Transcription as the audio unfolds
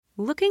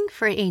Looking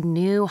for a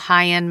new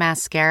high-end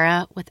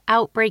mascara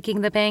without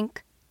breaking the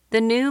bank? The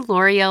new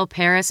L'Oreal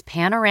Paris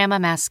Panorama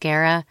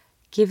Mascara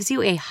gives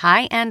you a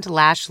high-end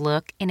lash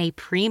look in a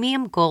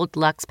premium gold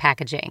luxe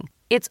packaging.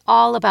 It's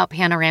all about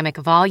panoramic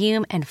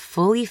volume and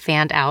fully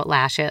fanned-out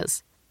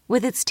lashes.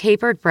 With its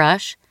tapered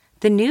brush,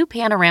 the new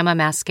Panorama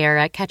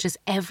Mascara catches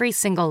every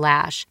single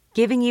lash,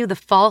 giving you the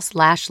false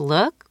lash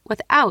look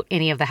without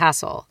any of the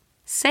hassle.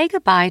 Say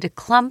goodbye to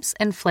clumps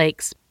and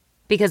flakes,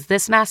 because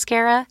this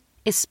mascara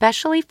is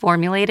specially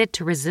formulated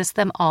to resist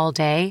them all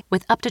day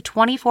with up to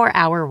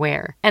 24-hour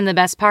wear. And the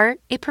best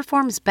part? It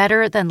performs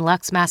better than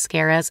Luxe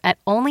mascaras at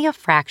only a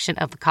fraction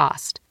of the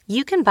cost.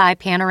 You can buy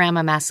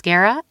Panorama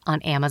Mascara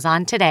on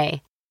Amazon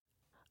today.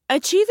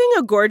 Achieving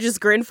a gorgeous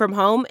grin from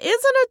home isn't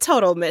a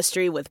total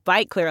mystery with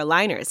Byte Clear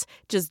aligners.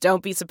 Just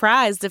don't be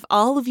surprised if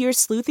all of your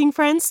sleuthing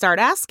friends start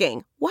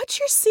asking, "What's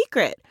your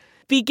secret?"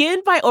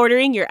 Begin by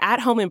ordering your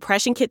at-home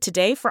impression kit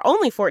today for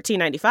only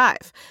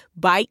 $14.95.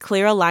 Byte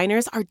Clear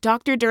aligners are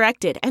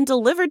doctor-directed and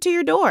delivered to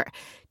your door.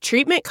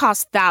 Treatment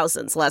costs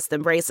thousands less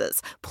than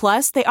braces.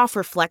 Plus, they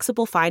offer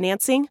flexible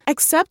financing,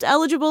 accept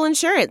eligible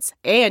insurance,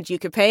 and you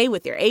can pay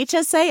with your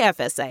HSA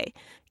FSA.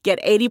 Get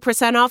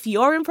 80% off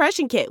your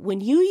impression kit when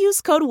you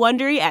use code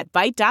WONDERY at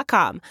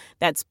Byte.com.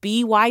 That's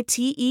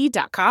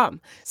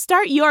BYTE.com.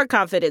 Start your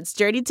confidence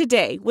journey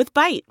today with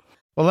Byte.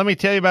 Well, let me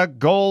tell you about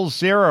Goal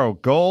Zero.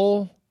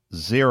 Goal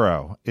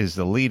Zero is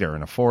the leader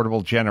in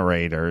affordable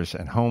generators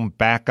and home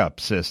backup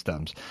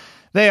systems.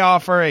 They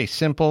offer a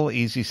simple,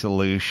 easy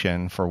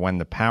solution for when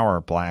the power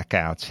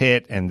blackouts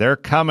hit, and they're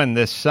coming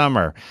this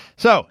summer.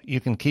 So you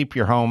can keep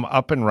your home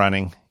up and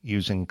running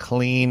using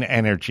clean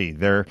energy.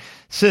 Their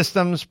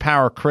systems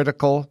power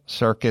critical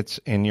circuits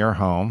in your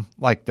home,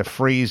 like the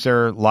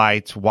freezer,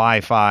 lights,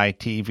 Wi-Fi,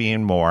 TV,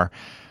 and more,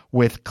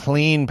 with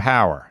clean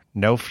power.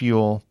 No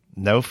fuel,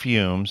 no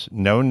fumes,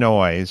 no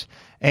noise,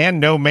 and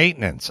no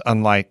maintenance,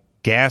 unlike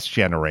gas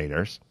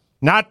generators.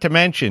 Not to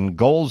mention,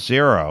 Goal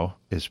Zero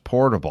is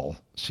portable,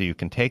 so you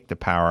can take the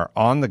power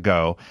on the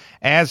go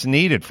as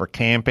needed for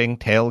camping,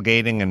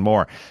 tailgating, and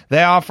more.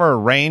 They offer a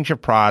range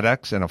of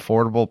products and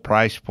affordable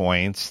price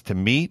points to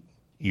meet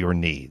your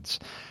needs.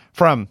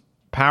 From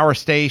power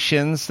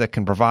stations that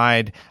can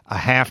provide a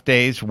half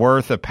day's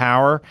worth of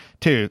power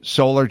to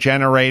solar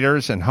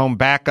generators and home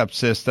backup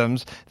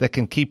systems that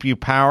can keep you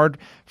powered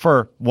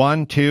for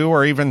 1, 2,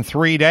 or even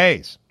 3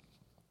 days.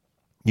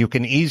 You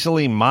can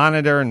easily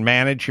monitor and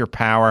manage your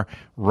power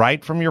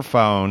right from your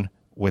phone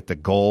with the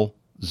Goal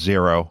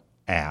Zero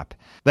app.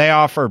 They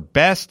offer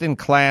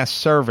best-in-class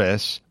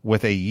service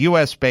with a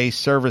U.S.-based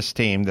service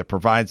team that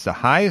provides the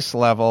highest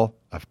level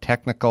of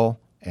technical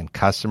and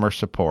customer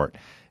support.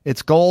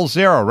 It's Goal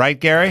Zero, right,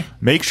 Gary?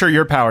 Make sure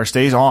your power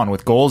stays on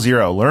with Goal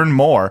Zero. Learn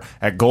more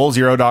at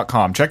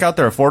goalzero.com. Check out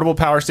their affordable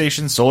power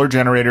stations, solar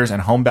generators,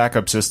 and home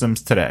backup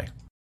systems today.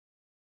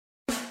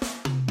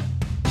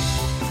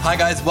 Hi,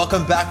 guys.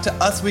 Welcome back to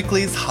Us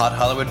Weekly's Hot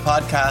Hollywood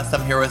podcast.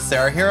 I'm here with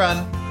Sarah Huron.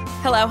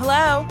 Hello,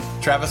 hello.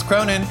 Travis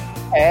Cronin.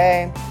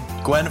 Hey.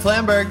 Gwen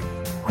Flamberg.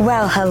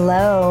 Well,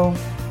 hello.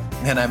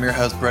 And I'm your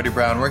host, Brody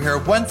Brown. We're here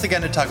once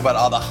again to talk about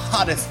all the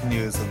hottest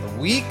news of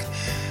the week.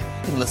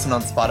 You can listen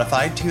on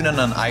Spotify, tune in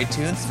on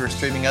iTunes. If you're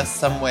streaming us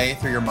some way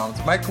through your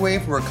mom's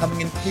microwave, we're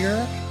coming in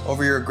clear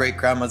over your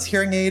great-grandma's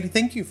hearing aid.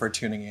 Thank you for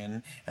tuning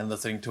in and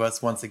listening to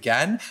us once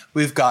again.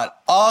 We've got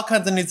all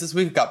kinds of news this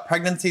week. We've got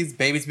pregnancies,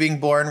 babies being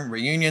born,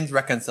 reunions,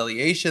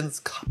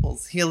 reconciliations,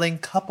 couples healing,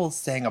 couples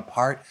staying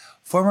apart,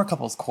 former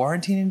couples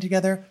quarantining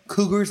together,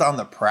 cougars on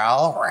the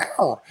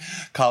prowl,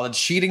 college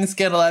cheating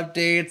scandal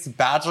updates,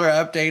 bachelor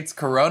updates,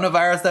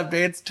 coronavirus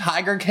updates,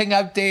 Tiger King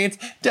updates,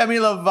 Demi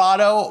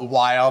Lovato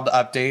wild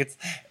updates,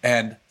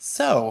 and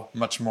so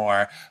much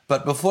more.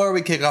 But before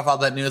we kick off all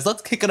that news,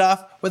 let's kick it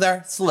off with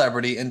our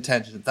celebrity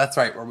intentions. That's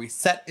right, where we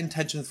set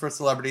intentions for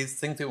celebrities,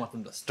 things we want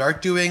them to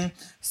start doing,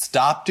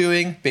 stop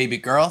doing. Baby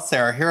girl,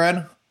 Sarah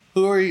Huron,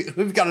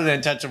 who've got an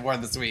intention for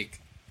this week?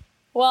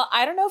 Well,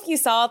 I don't know if you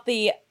saw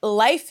the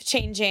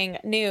life-changing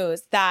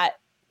news that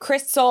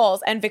Chris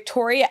Soules and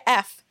Victoria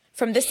F.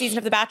 from this season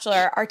of The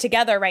Bachelor are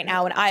together right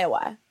now in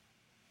Iowa.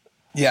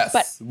 Yes,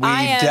 but we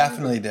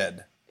definitely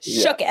did.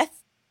 Shooketh.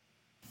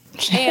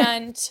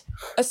 And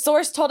a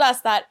source told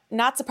us that,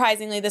 not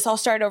surprisingly, this all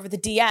started over the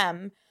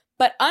DM,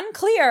 but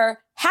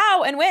unclear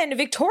how and when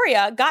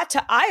Victoria got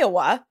to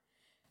Iowa,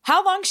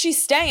 how long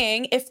she's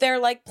staying, if they're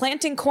like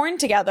planting corn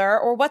together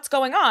or what's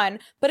going on.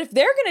 But if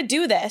they're going to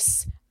do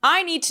this,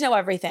 I need to know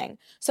everything.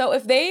 So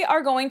if they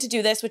are going to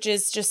do this, which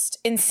is just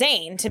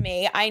insane to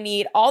me, I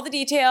need all the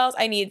details.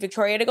 I need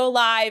Victoria to go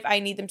live. I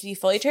need them to be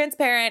fully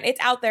transparent. It's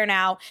out there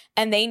now.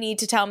 And they need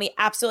to tell me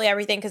absolutely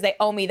everything because they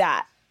owe me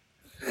that.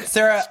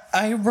 Sarah,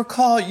 I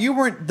recall you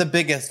weren't the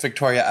biggest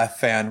Victoria F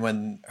fan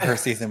when her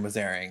season was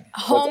airing.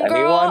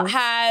 Homegirl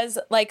has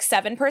like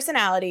 7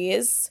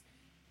 personalities.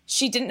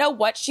 She didn't know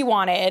what she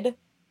wanted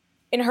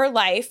in her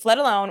life, let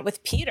alone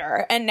with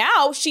Peter. And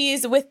now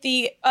she's with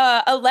the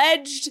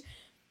alleged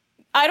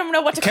I don't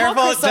know what to Careful,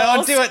 call Chris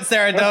don't Soules. do it,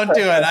 Sarah. Don't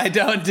do it.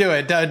 Don't do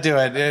it. Don't do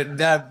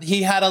it.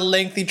 He had a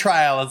lengthy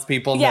trial, as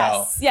people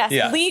know.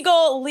 Yes.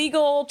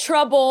 Legal,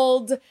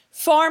 troubled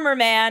farmer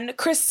man,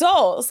 Chris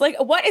Soules. Like,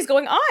 what is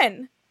going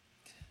on?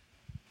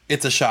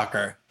 It's a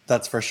shocker.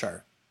 That's for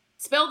sure.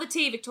 Spill the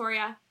tea,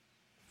 Victoria.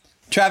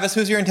 Travis,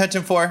 who's your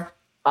intention for?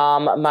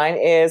 Mine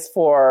is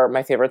for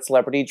my favorite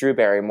celebrity, Drew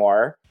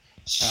Barrymore.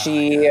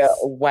 She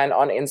went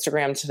on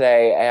Instagram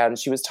today and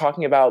she was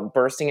talking about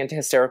bursting into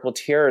hysterical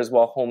tears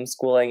while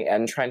homeschooling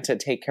and trying to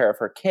take care of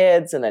her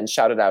kids, and then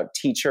shouted out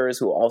teachers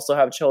who also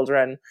have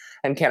children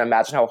and can't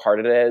imagine how hard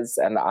it is.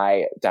 And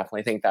I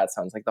definitely think that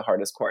sounds like the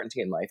hardest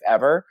quarantine life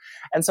ever.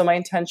 And so my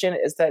intention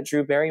is that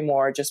Drew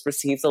Barrymore just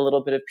receives a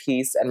little bit of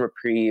peace and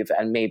reprieve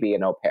and maybe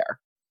an au pair.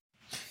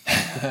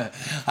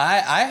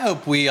 I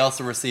hope we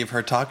also receive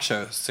her talk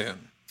show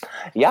soon.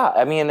 Yeah,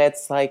 I mean,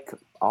 it's like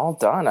all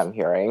done, I'm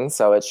hearing.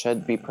 So it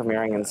should be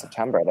premiering in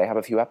September. They have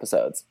a few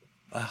episodes.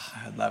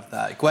 I love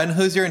that. Gwen,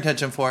 who's your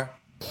intention for?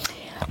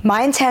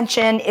 My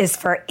intention is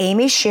for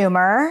Amy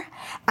Schumer,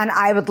 and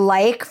I would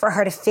like for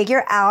her to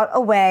figure out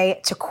a way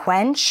to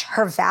quench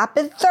her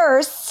vapid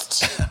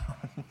thirst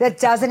that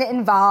doesn't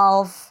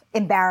involve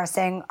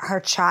embarrassing her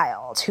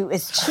child, who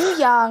is too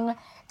young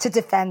to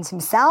defend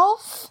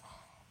himself.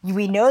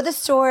 We know the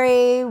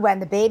story. When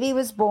the baby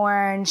was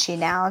born, she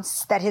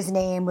announced that his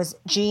name was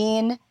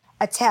Jean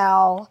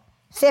Attell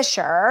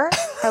Fisher,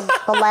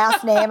 the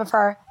last name of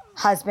her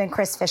husband,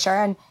 Chris Fisher.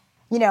 And,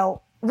 you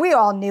know, we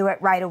all knew it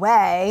right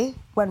away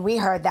when we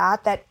heard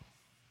that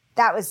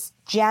was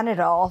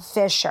Genital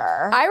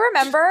Fisher. I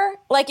remember,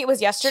 like it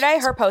was yesterday,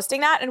 her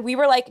posting that, and we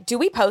were like, do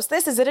we post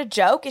this? Is it a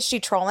joke? Is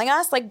she trolling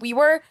us? Like,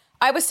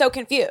 I was so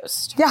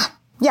confused.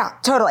 Yeah,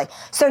 totally.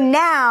 So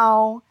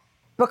now,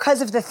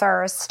 because of the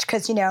thirst,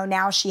 because, you know,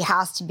 now she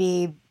has to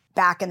be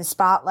back in the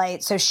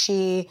spotlight. So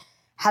she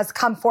has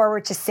come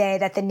forward to say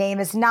that the name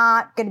is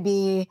not going to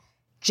be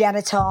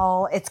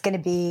Genital. It's going to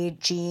be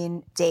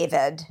Jean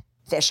David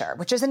Fisher,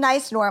 which is a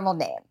nice, normal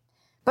name.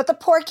 But the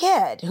poor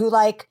kid who,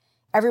 like,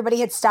 everybody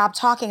had stopped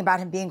talking about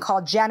him being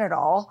called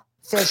Genital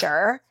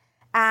Fisher.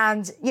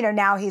 And, you know,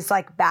 now he's,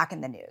 like, back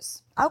in the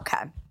news.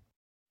 Okay.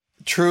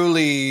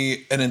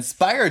 Truly an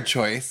inspired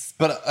choice.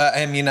 But,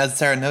 I mean, as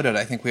Sarah noted,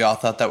 I think we all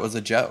thought that was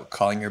a joke,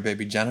 calling your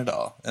baby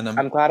Genital. And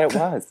I'm glad it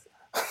was.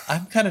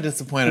 I'm kind of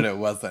disappointed it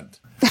wasn't.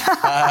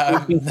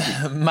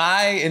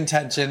 My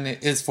intention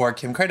is for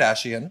Kim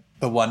Kardashian,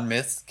 the one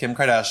Miss Kim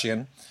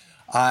Kardashian.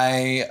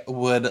 I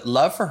would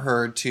love for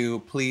her to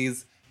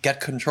please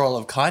get control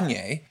of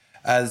Kanye,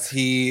 as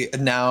he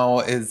now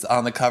is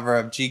on the cover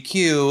of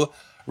GQ,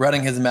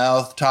 running his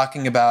mouth,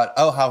 talking about,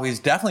 how he's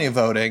definitely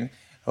voting.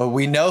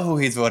 We know who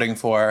he's voting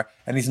for,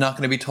 and he's not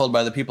going to be told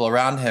by the people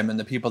around him and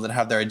the people that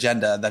have their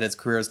agenda that his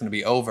career is going to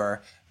be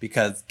over,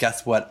 because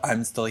guess what?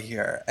 I'm still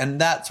here.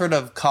 And that sort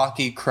of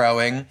cocky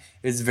crowing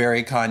is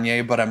very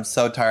Kanye, but I'm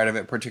so tired of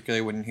it,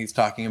 particularly when he's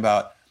talking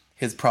about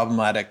his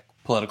problematic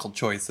political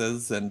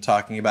choices and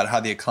talking about how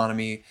the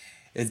economy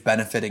is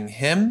benefiting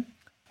him.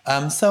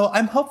 So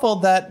I'm hopeful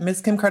that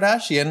Miss Kim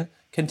Kardashian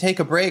can take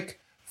a break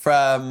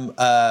from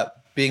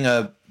being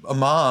a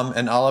mom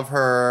and all of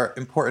her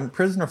important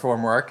prison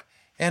reform work,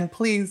 and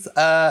please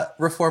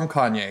reform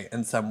Kanye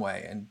in some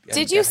way. And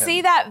did you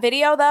see that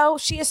video, though?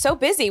 She is so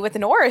busy with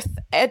North,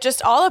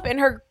 just all up in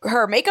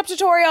her makeup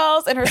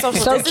tutorials and her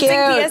social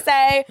distancing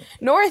PSA.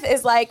 North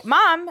is like,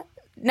 Mom,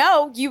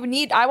 no,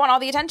 I want all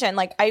the attention.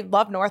 Like, I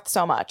love North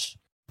so much.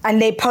 And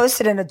they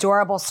posted an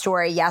adorable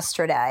story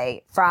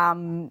yesterday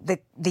from the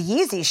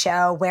Yeezy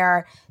show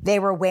where they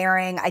were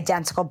wearing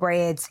identical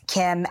braids,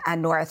 Kim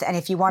and North. And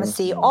if you want to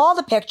see all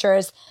the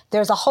pictures,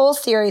 there's a whole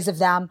series of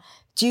them.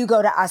 Do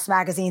go to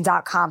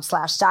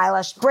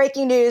usmagazine.com/stylish.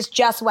 Breaking news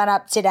just went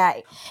up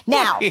today.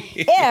 Now,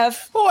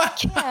 if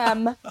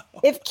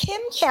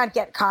Kim can't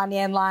get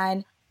Kanye in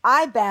line,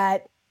 I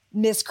bet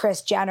Miss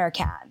Kris Jenner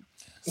can.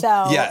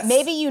 So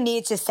maybe you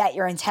need to set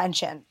your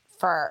intention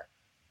for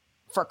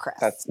Kris.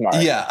 That's smart.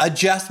 Yeah,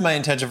 adjust my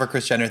intention for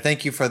Kris Jenner.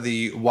 Thank you for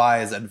the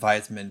wise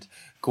advisement,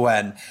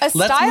 Gwen.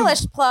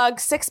 Stylish plug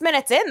 6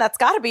 minutes in. That's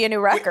got to be a new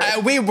record.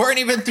 We weren't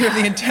even through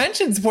the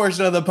intentions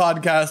portion of the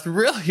podcast.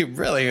 Really,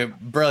 really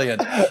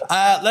brilliant.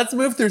 Let's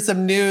move through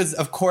some news.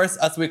 Of course,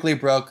 Us Weekly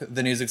broke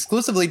the news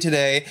exclusively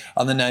today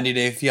on the 90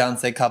 Day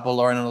Fiancé couple,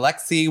 Lauren and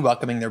Alexi,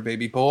 welcoming their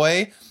baby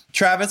boy.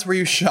 Travis, were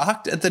you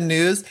shocked at the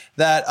news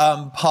that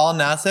Paul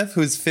Nassif,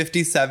 who's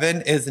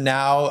 57, is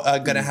now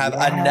going to have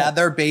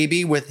another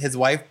baby with his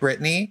wife,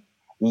 Brittany?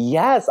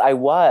 Yes, I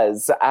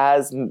was.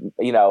 As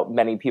you know,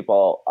 many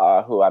people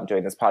who I'm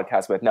doing this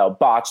podcast with know,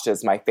 Botched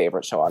is my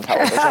favorite show on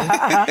television.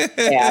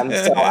 And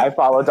so I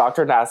follow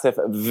Dr. Nassif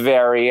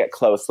very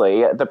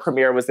closely. The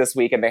premiere was this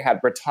week, and they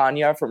had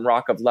Britannia from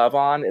Rock of Love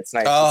on. It's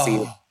nice to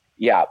see.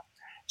 Yeah,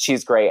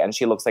 she's great, and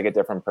she looks like a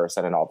different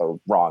person in all the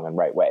wrong and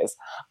right ways.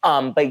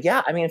 But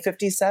yeah, I mean,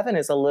 57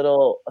 is a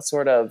little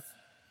sort of...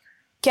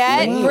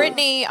 Get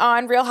Brittany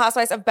on Real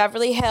Housewives of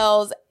Beverly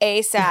Hills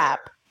ASAP.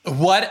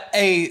 What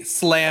a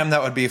slam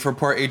that would be for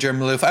poor Adrienne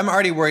Maloof. I'm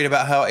already worried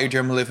about how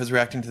Adrienne Maloof is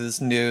reacting to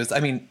this news. I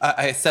mean,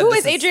 I said who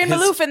is Adrienne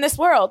Maloof in this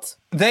world?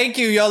 Thank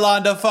you,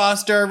 Yolanda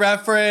Foster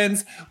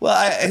reference. Well,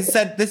 I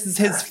said this is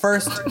his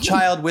first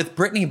child with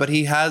Britney, but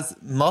he has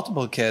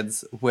multiple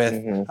kids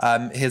with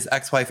his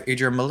ex-wife,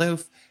 Adrienne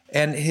Maloof.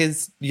 And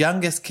his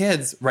youngest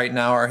kids right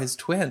now are his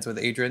twins with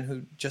Adrienne,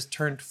 who just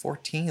turned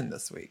 14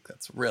 this week.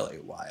 That's really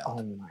wild.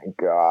 Oh my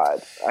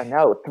God. I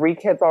know. 3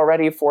 kids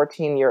already,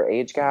 14-year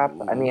age gap.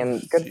 I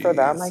mean, good for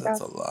them, I guess.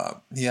 That's a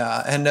lot.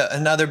 Yeah. And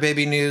another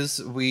baby news,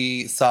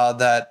 we saw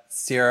that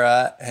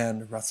Ciara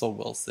and Russell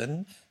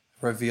Wilson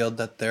revealed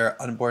that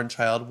their unborn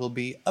child will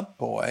be a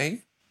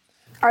boy.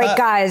 All right,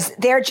 guys,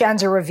 their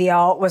gender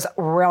reveal was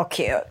real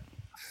cute.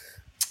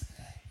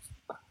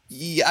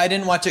 Yeah, I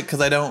didn't watch it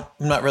because I'm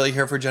not really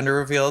here for gender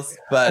reveals,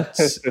 but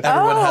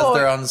everyone has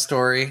their own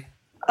story.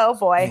 Oh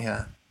boy.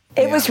 Yeah.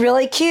 It was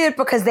really cute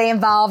because they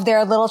involved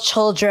their little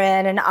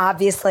children. And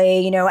obviously,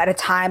 you know, at a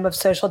time of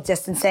social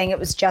distancing, it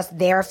was just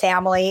their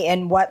family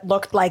in what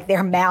looked like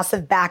their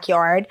massive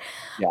backyard.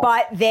 Yeah.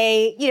 But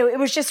they, you know, it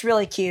was just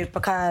really cute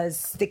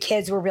because the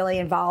kids were really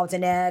involved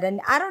in it.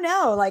 And I don't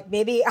know, like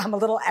maybe I'm a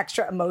little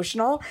extra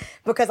emotional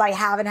because I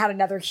haven't had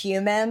another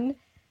human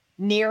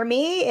near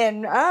me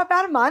in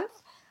about a month,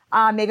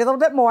 maybe a little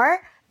bit more.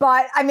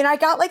 But I mean, I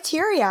got like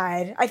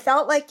teary-eyed. I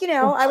felt like, you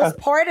know, I was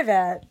part of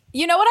it.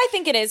 You know what I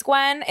think it is,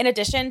 Gwen, in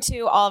addition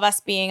to all of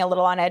us being a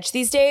little on edge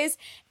these days,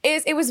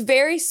 is it was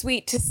very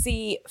sweet to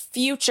see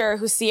Future,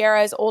 who's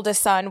Ciara's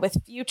oldest son,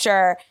 with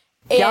Future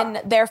in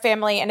their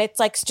family. And it's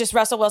like just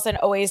Russell Wilson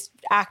always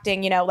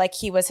acting, you know, like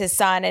he was his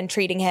son and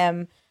treating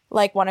him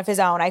like one of his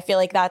own. I feel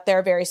like that they're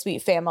a very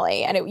sweet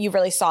family. And you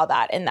really saw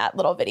that in that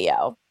little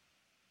video.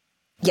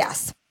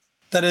 Yes.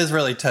 That is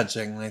really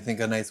touching. And I think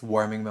a nice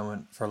warming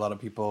moment for a lot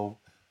of people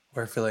who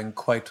are feeling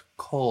quite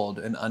cold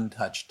and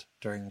untouched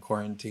during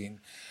quarantine.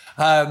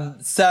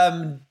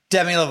 Some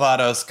Demi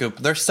Lovato scoop.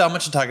 There's so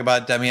much to talk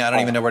about Demi. I don't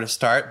even know where to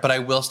start, but I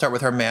will start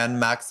with her man,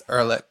 Max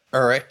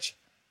Ehrich.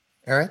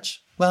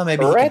 Well,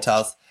 maybe he can tell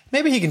us.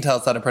 Maybe he can tell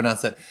us how to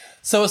pronounce it.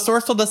 So a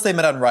source told us they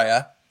met on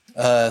Raya.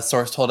 A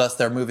source told us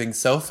they're moving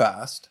so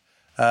fast.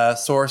 A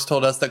source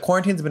told us that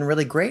quarantine's been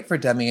really great for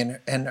Demi,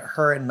 and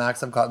her and Max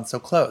have gotten so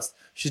close.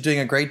 She's doing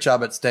a great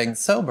job at staying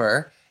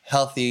sober,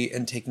 healthy,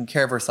 and taking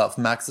care of herself.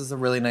 Max is a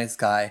really nice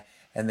guy,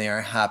 and they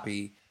are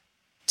happy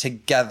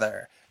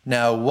together.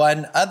 Now,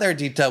 one other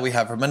detail we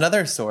have from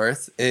another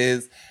source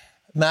is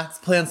Max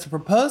plans to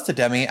propose to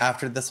Demi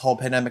after this whole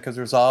pandemic is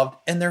resolved,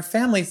 and their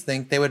families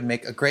think they would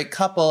make a great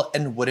couple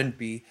and wouldn't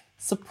be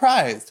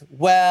surprised.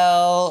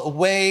 Well,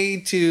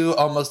 way to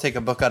almost take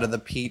a book out of the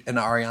Pete and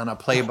Ariana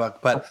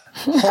playbook, but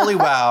holy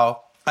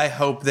wow, I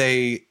hope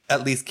they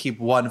at least keep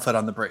one foot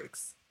on the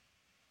brakes.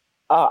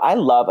 I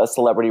love a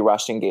celebrity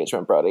rush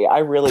engagement, Brody. I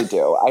really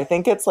do. I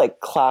think it's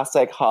like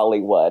classic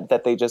Hollywood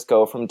that they just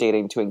go from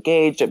dating to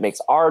engaged. It makes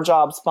our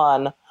jobs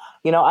fun.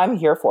 You know, I'm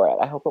here for it.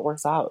 I hope it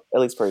works out, at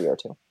least for a year or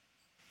two.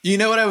 You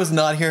know what I was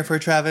not here for,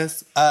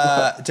 Travis?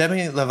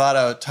 Demi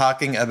Lovato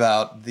talking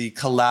about the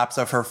collapse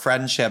of her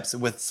friendships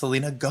with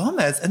Selena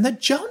Gomez and the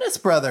Jonas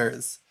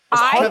Brothers.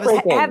 I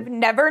have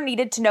never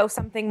needed to know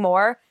something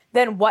more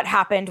than what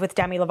happened with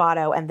Demi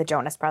Lovato and the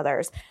Jonas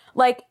Brothers.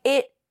 Like,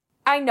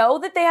 I know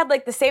that they had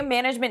like the same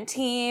management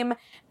team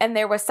and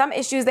there was some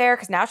issues there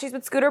because now she's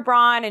with Scooter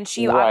Braun and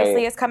she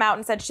obviously has come out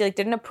and said she like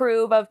didn't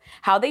approve of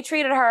how they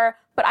treated her.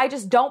 But I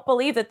just don't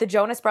believe that the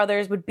Jonas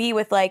Brothers would be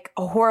with like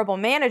a horrible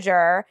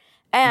manager.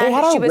 And they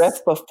had a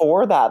rift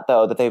before that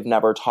though that they've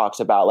never talked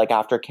about, like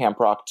after Camp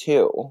Rock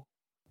 2.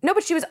 No,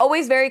 but she was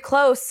always very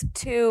close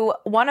to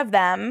one of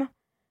them.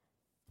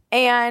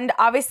 And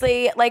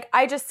obviously, like,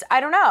 I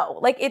don't know.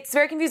 Like, it's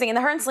very confusing. And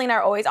her and Selena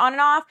are always on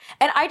and off.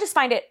 And I just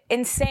find it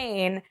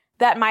insane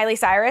that Miley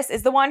Cyrus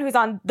is the one who's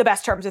on the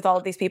best terms with all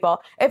of these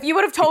people. If you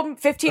would have told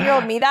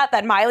 15-year-old me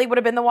that Miley would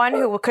have been the one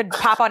who could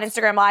pop on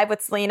Instagram Live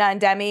with Selena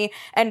and Demi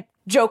and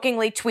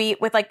jokingly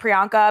tweet with like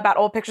Priyanka about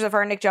old pictures of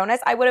her and Nick Jonas,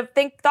 I would have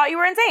thought you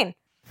were insane.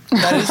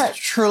 That is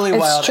truly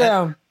wild. It's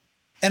true.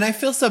 And I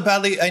feel so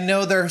badly. I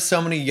know there are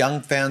so many young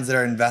fans that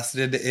are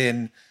invested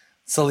in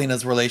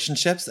Selena's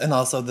relationships and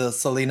also the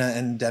Selena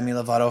and Demi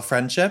Lovato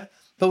friendship.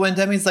 But when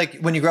Demi's like,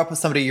 when you grow up with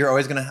somebody, you're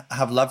always going to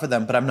have love for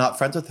them, but I'm not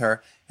friends with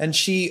her. And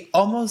she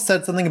almost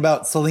said something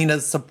about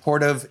Selena's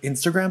supportive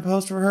Instagram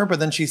post for her,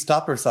 but then she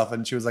stopped herself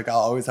and she was like, I'll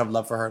always have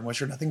love for her and wish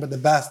her nothing but the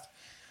best.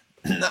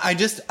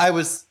 I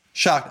was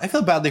shocked. I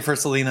feel badly for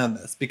Selena in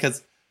this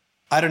because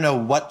I don't know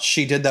what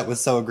she did that was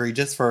so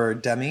egregious for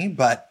Demi,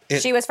 but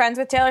she was friends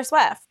with Taylor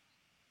Swift.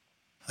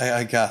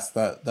 I guess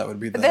that would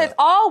be There's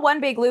all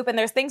one big loop and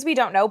there's things we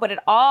don't know, but it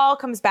all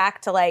comes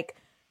back to like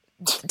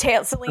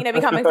Selena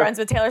becoming friends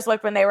with Taylor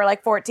Swift when they were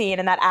like 14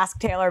 and that Ask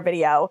Taylor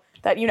video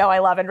that, you know, I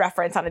love and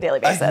reference on a daily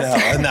basis.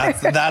 I know,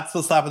 and that's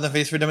the slap in the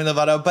face for Demi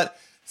Lovato. But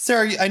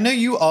Sarah, I know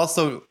you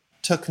also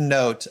took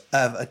note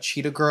of a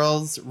Cheetah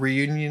Girls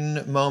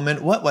reunion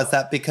moment. What was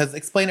that? Because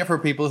explain it for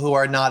people who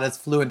are not as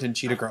fluent in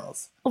Cheetah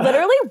Girls.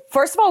 Literally,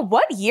 first of all,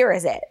 what year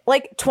is it?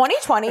 Like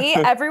 2020,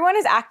 everyone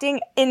is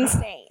acting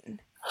insane.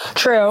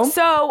 True.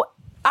 So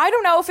I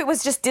don't know if it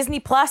was just Disney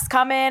Plus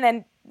coming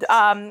and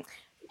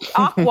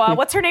Aqua.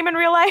 What's her name in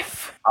real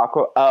life?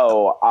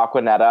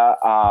 Aquanetta.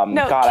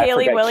 No,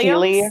 Kaylee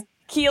Williams.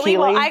 Keely?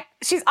 Well,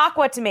 she's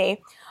Aqua to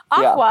me.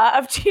 Aqua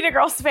of Cheetah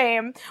Girls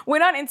fame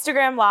went on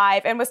Instagram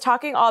Live and was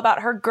talking all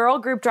about her girl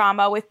group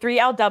drama with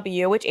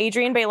 3LW, which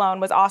Adrienne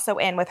Bailon was also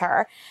in with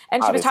her.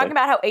 And she was talking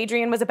about how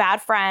Adrienne was a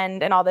bad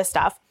friend and all this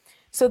stuff.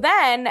 So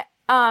then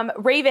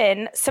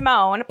Raven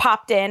Simone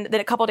popped in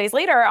then a couple days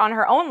later on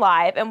her own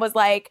live and was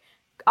like,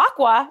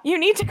 Aqua, you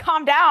need to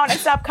calm down and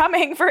stop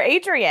coming for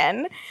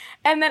Adrienne.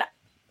 And then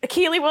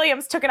Keely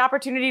Williams took an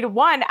opportunity to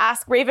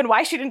ask Raven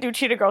why she didn't do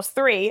Cheetah Girls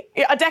 3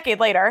 a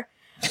decade later.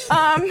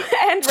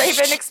 And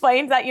Raven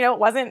explained that, it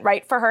wasn't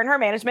right for her and her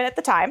management at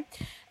the time.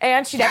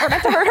 And she never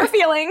meant to hurt her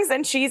feelings.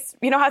 And she's,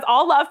 has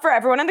all love for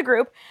everyone in the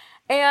group.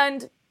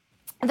 And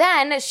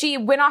then she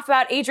went off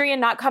about Adrienne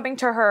not coming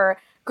to her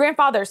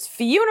grandfather's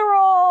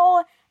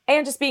funeral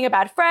and just being a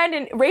bad friend.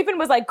 And Raven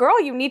was like, girl,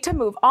 you need to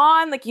move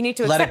on. Like, you need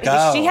to accept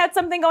it. She had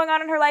something going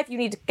on in her life. You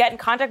need to get in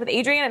contact with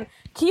Adrienne. And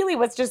Keely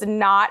was just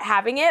not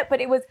having it.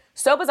 But it was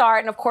so bizarre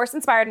and, of course,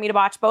 inspired me to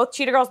watch both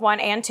Cheetah Girls 1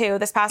 and 2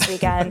 this past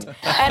weekend.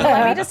 And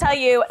let me just tell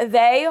you,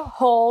 they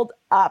hold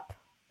up.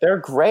 They're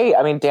great.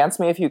 I mean, Dance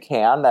Me If You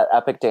Can, that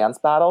epic dance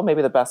battle,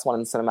 maybe the best one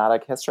in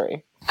cinematic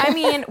history. I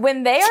mean,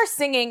 when they are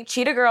singing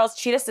Cheetah Girls,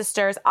 Cheetah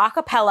Sisters, a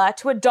cappella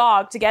to a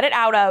dog to get it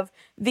out of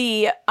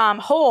the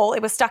hole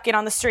it was stuck in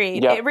on the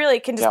street, it really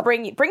can just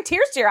bring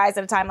tears to your eyes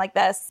at a time like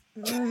this.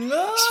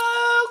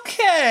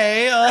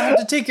 Okay, I'll have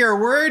to take your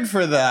word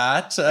for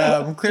that.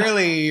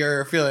 Clearly,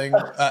 you're feeling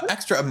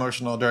extra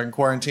emotional during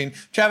quarantine.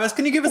 Travis,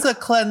 can you give us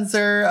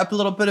a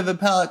little bit of a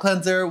palate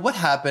cleanser? What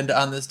happened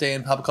on this day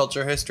in pop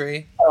culture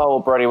history? Oh,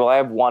 Brody, well, I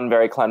have one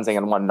very cleansing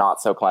and one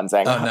not so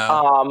cleansing. Oh,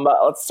 no.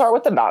 Let's start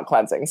with the not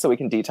cleansing so we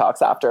can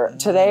detox after.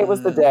 Today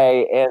was the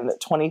day in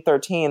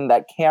 2013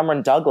 that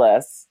Cameron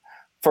Douglas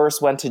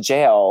first went to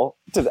jail.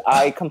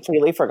 I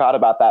completely forgot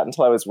about that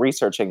until I was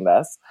researching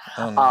this.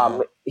 Oh,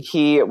 no.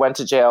 He went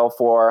to jail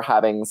for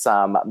having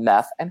some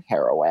meth and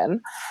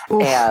heroin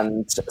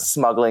and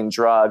smuggling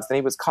drugs. And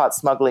he was caught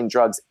smuggling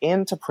drugs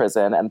into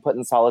prison and put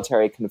in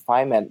solitary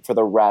confinement for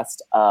the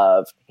rest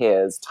of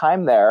his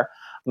time there.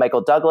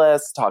 Michael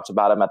Douglas talked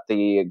about him at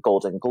the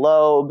Golden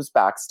Globes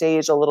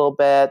backstage a little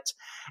bit.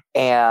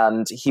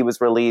 And he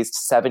was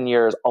released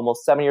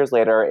almost 7 years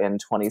later in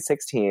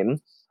 2016.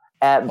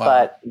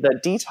 But the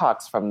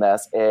detox from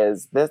this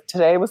is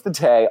today was the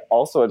day,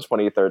 also in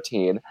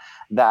 2013,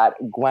 that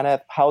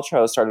Gwyneth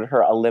Paltrow started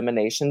her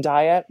elimination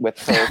diet with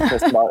her,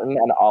 Chris Martin,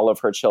 and all of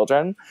her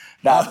children.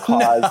 That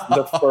caused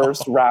the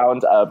first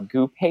round of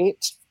goop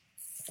hate.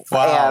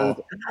 Wow. And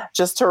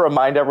just to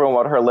remind everyone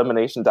what her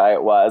elimination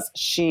diet was,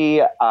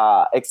 she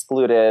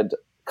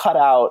cut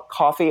out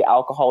coffee,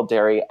 alcohol,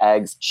 dairy,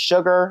 eggs,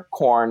 sugar,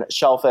 corn,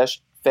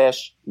 shellfish,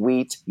 fish,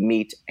 wheat,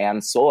 meat,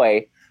 and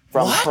soy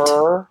from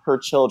her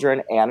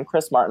children, and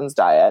Chris Martin's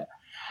diet.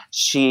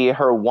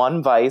 Her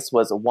one vice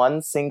was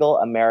one single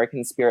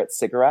American Spirit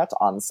cigarette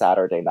on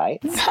Saturday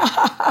nights.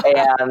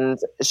 And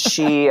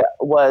she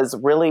was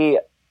really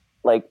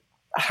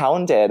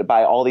hounded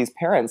by all these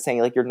parents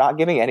saying, you're not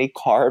giving any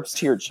carbs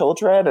to your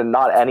children and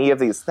not any of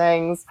these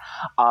things.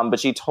 But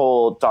she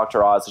told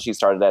Dr. Oz that she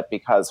started it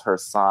because her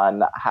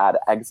son had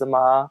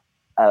eczema,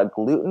 a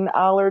gluten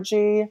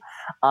allergy.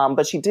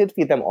 But she did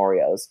feed them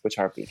Oreos, which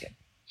are vegan.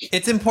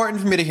 It's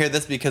important for me to hear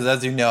this because,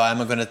 as you know, I'm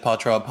a Gwyneth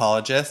Paltrow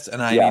apologist,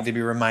 and I need to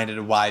be reminded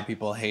of why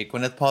people hate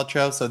Gwyneth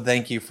Paltrow. So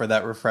thank you for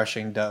that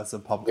refreshing dose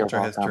of pop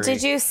culture history.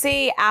 Did you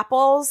see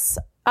Apple's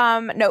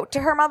note to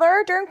her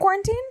mother during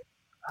quarantine?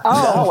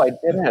 Oh, no, I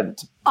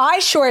didn't. I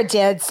sure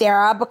did,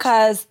 Sarah,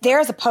 because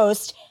there's a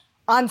post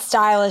on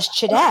Stylish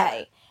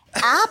today.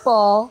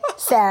 Apple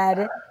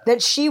said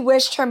that she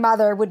wished her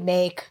mother would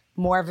make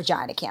more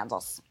vagina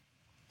candles.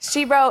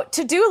 She wrote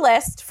to-do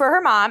list for her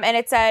mom, and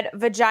it said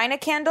vagina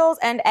candles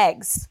and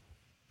eggs.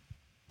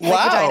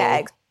 Wow. Vagina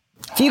eggs.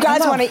 If you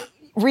guys want to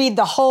read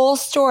the whole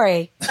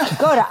story,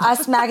 go to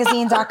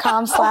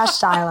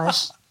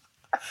usmagazine.com/stylish.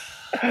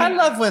 I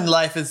love when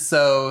life is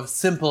so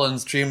simple and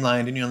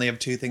streamlined and you only have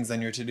 2 things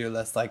on your to-do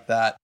list like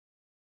that.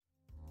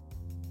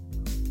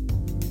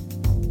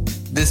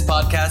 This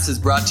podcast is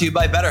brought to you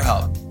by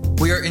BetterHelp.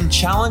 We are in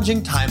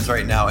challenging times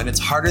right now, and it's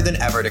harder than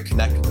ever to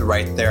connect with the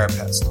right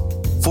therapist.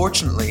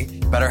 Fortunately,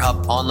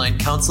 BetterHelp Online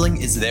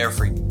Counseling is there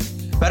for you.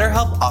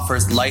 BetterHelp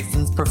offers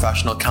licensed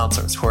professional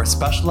counselors who are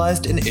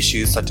specialized in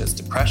issues such as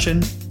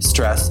depression,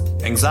 stress,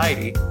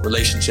 anxiety,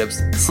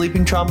 relationships,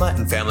 sleeping trauma,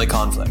 and family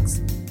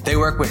conflicts. They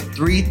work with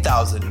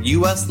 3,000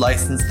 U.S.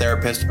 licensed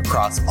therapists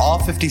across all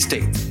 50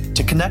 states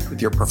to connect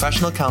with your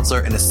professional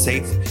counselor in a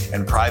safe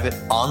and private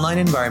online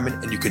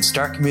environment, and you can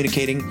start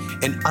communicating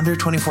in under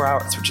 24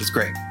 hours, which is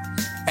great.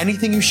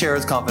 Anything you share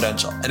is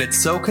confidential, and it's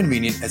so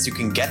convenient as you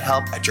can get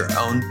help at your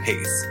own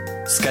pace.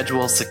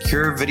 Schedule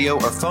secure video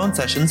or phone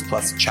sessions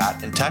plus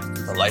chat and text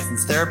with a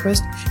licensed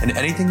therapist, and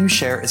anything you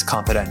share is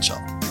confidential.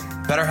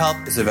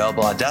 BetterHelp is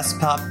available on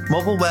desktop,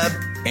 mobile web,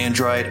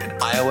 Android, and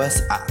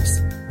iOS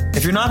apps.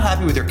 If you're not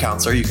happy with your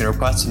counselor, you can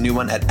request a new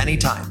one at any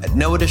time at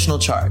no additional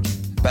charge.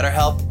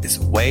 BetterHelp is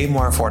way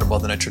more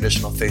affordable than a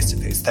traditional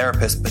face-to-face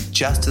therapist, but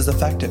just as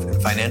effective, and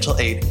financial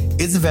aid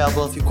is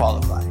available if you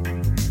qualify.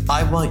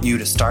 I want you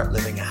to start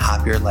living a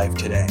happier life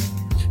today.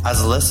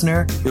 As a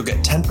listener, you'll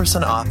get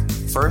 10% off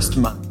first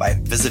month by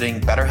visiting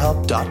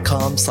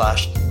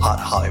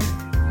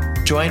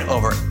betterhelp.com/hothollywood. Join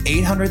over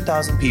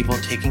 800,000 people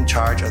taking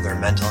charge of their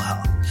mental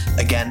health.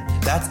 Again,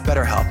 that's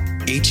BetterHelp,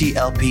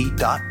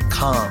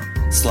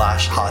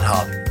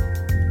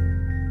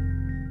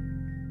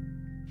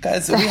 HELP.com/hothollywood.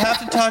 Guys, we have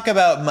to talk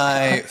about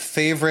my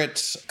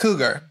favorite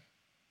cougar.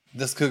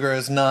 This cougar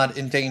is not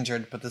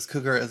endangered, but this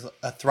cougar is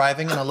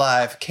thriving and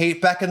alive. Kate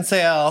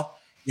Beckinsale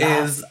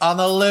is on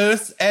the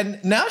loose,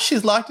 and now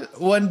she's locked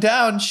one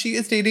down. She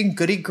is dating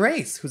Goody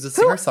Grace, who's a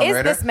singer-songwriter. Who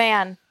is this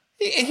man?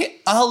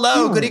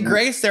 Hello, Goody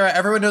Grace, Sarah.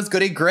 Everyone knows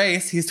Goody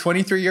Grace. He's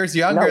 23 years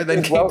younger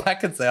than Kate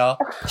Beckinsale.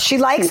 She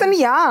likes him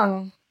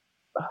young.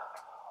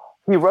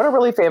 He wrote a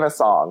really famous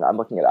song. I'm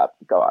looking it up.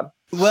 Go on.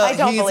 Well, I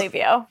don't believe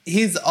you.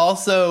 He's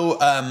also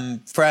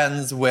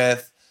friends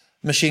with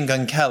Machine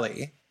Gun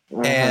Kelly.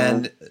 Mm-hmm.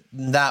 And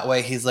that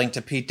way he's linked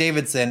to Pete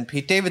Davidson.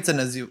 Pete Davidson,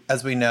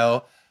 as we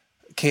know,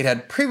 Kate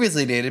had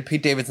previously dated.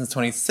 Pete Davidson's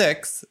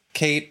 26.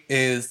 Kate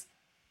is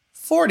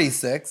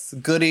 46.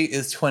 Goody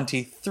is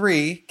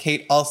 23.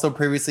 Kate also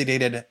previously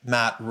dated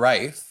Matt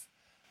Rife,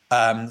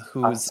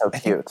 who's so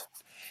cute.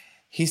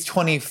 He's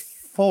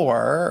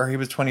 24, or he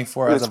was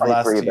 24 as of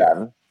last year.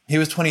 Then. He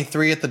was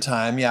 23 at the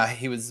time. Yeah,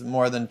 he was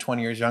more than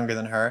 20 years younger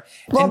than her.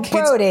 Well,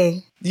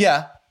 Brody.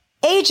 Yeah.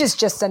 Age is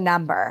just a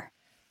number.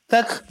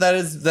 That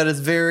is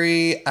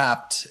very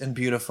apt and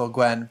beautiful,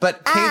 Gwen.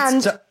 But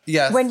Kate's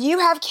yes. When you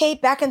have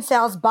Kate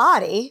Beckinsale's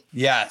body,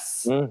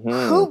 yes,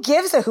 who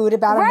gives a hoot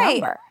about a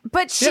number?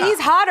 But she's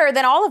hotter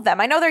than all of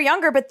them. I know they're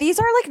younger, but these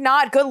are like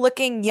not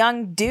good-looking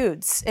young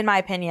dudes, in my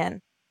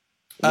opinion.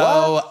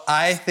 Oh,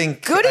 I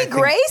think Goody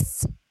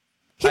Grace.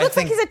 He looks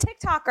like he's a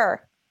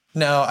TikToker.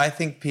 No, I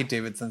think Pete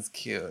Davidson's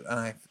cute, and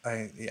I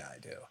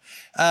do.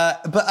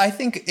 But I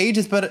think age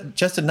is but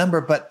just a number.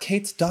 But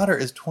Kate's daughter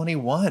is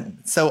 21,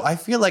 so I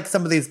feel like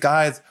some of these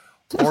guys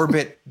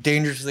orbit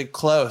dangerously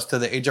close to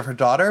the age of her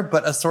daughter.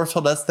 But a source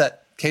told us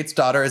that Kate's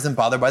daughter isn't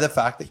bothered by the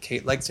fact that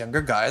Kate likes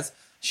younger guys.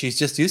 She's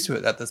just used to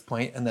it at this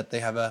point, and that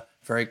they have a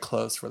very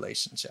close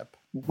relationship.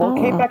 Well,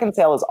 Kate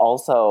Beckinsale is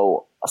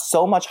also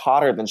so much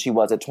hotter than she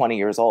was at 20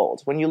 years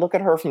old. When you look at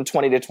her from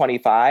 20 to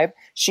 25,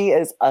 she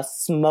is a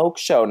smoke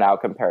show now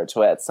compared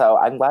to it. So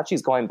I'm glad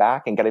she's going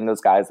back and getting those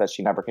guys that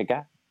she never could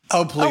get.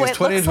 Oh, please.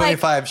 20 to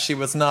 25, she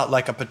was not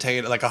like a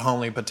potato, like a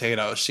homely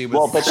potato. She was.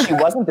 Well, but she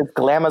wasn't this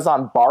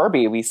glamazon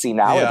Barbie we see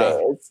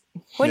nowadays.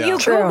 When you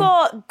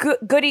Google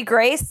Goody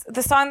Grace,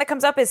 the song that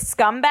comes up is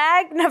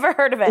Scumbag. Never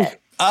heard of it.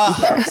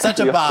 Such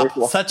a bop.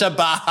 Such a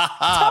bop.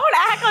 Don't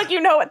act like you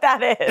know what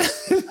that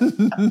is.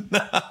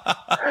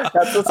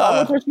 That's the song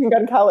with Machine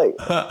Gun Kelly.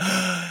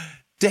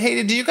 Hey,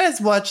 did you guys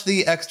watch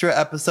the extra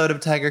episode of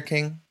Tiger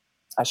King?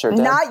 I sure did.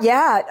 Not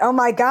yet. Oh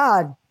my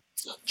God.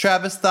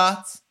 Travis,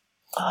 thoughts?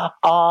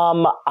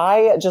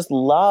 I just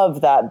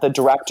love that the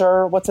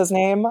director, what's his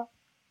name?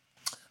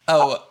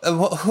 Oh,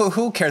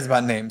 who cares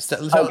about names?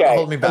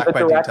 Hold me back by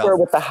details. The director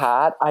with the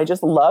hat, I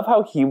just love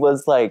how he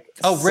was like...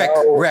 Oh, Rick.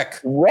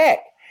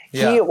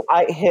 Yeah.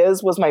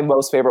 His was my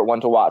most favorite one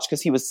to watch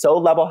because he was so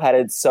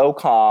level-headed, so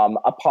calm,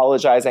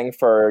 apologizing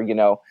for,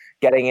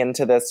 getting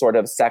into this sort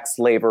of sex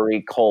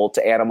slavery cult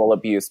animal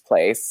abuse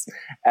place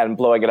and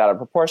blowing it out of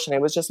proportion.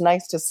 It was just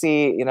nice to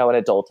see, an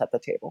adult at the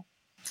table.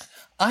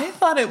 I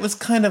thought it was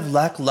kind of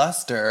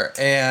lackluster,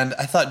 and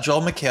I thought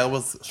Joel McHale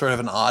was sort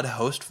of an odd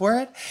host for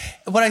it.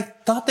 What I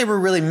thought they were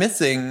really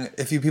missing,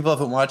 if you people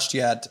haven't watched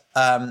yet,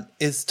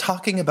 is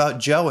talking about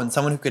Joe and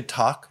someone who could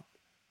talk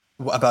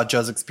about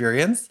Joe's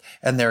experience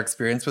and their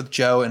experience with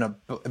Joe in a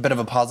bit of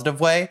a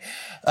positive way.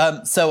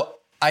 So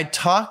I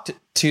talked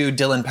to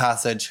Dylan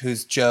Passage,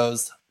 who's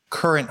Joe's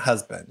current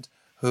husband,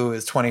 who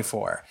is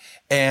 24.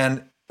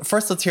 And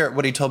first, let's hear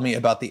what he told me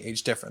about the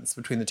age difference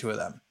between the two of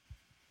them.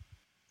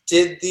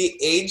 Did the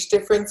age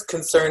difference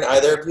concern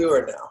either of you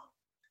or no?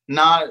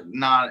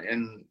 Not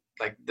in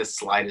like the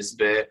slightest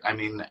bit. I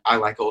mean, I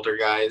like older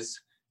guys,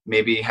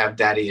 maybe have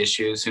daddy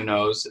issues, who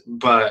knows?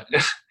 But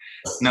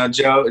no,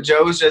 Joe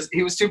was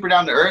he was super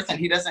down to earth, and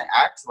he doesn't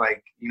act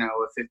like, he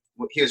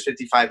was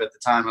 55 at the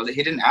time.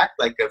 He didn't act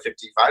like a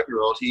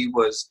 55-year-old. He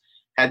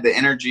had the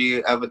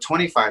energy of a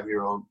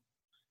 25-year-old.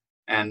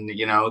 And,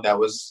 that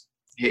was,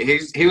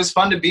 he was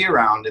fun to be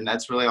around, and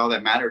that's really all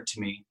that mattered to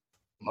me.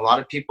 A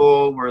lot of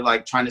people were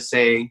like trying to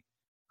say,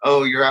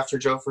 oh, you're after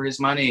Joe for his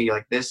money,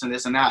 like this and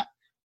this and that.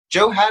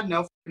 Joe had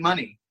no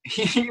money.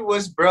 He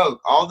was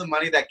broke. All the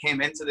money that came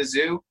into the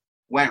zoo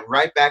went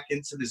right back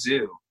into the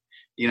zoo,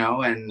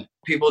 and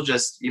people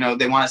just,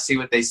 they want to see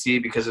what they see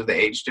because of the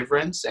age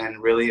difference.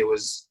 And really it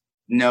was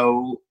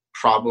no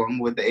problem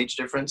with the age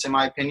difference, in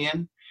my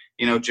opinion.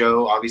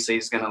 Joe obviously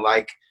is going to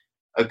like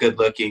a good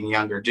looking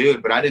younger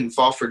dude, but I didn't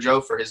fall for Joe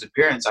for his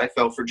appearance. I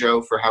fell for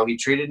Joe for how he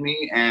treated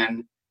me,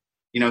 and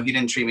he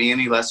didn't treat me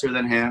any lesser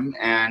than him.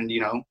 And,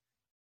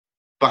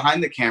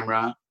 behind the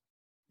camera,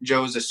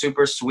 Joe's a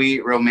super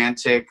sweet,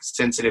 romantic,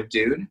 sensitive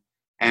dude.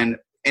 And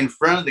in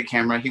front of the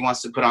camera, he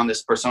wants to put on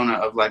this persona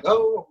of like,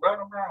 oh,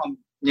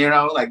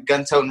 like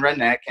gun-toting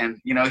redneck. And,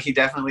 he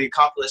definitely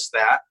accomplished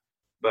that.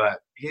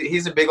 But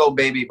he's a big old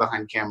baby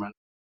behind camera.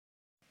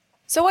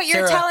 So what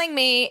you're Sarah. telling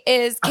me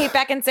is Kate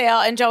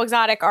Beckinsale and Joe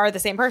Exotic are the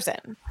same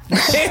person.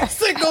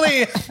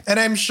 Basically.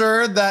 And I'm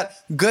sure that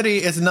Goody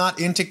is not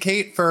into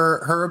Kate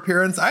for her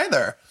appearance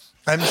either.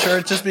 I'm sure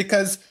it's just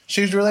because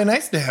she's really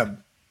nice to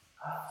him.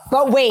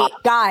 But wait,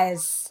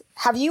 guys,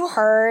 have you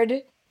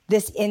heard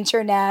this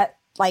internet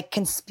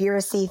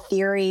conspiracy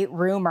theory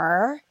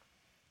rumor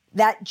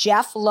that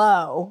Jeff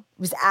Lowe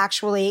was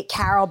actually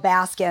Carol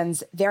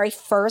Baskin's very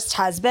first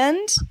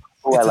husband?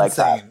 Oh, I like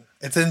insane. that.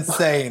 It's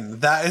insane.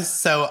 That is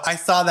so, I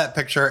saw that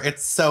picture.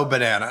 It's so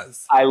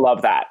bananas. I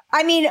love that.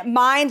 I mean,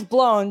 mind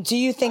blown. Do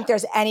you think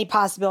there's any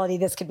possibility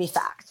this could be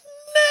fact?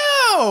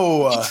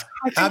 No, I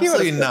think he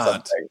absolutely would've said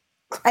not. something.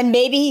 And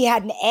maybe he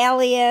had an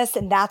alias,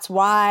 and that's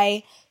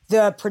why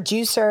the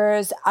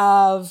producers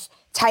of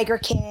Tiger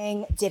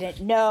King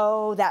didn't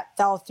know. That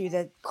fell through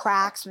the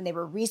cracks when they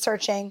were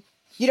researching.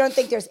 You don't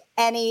think there's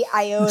any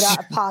iota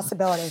of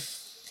possibility?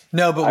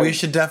 No, but we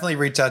should definitely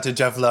reach out to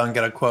Jeff Lowe and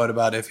get a quote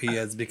about if he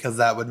is, because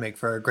that would make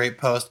for a great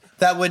post.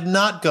 That would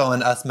not go on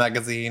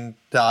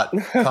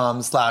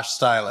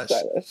usmagazine.com/stylish.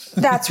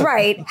 That's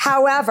right.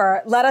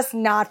 However, let us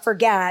not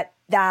forget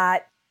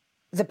that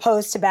the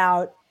post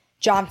about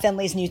John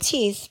Finley's new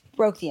teeth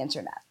broke the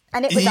internet.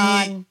 And it was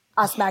on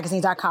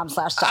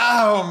usmagazine.com/stylish.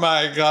 Oh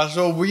my gosh.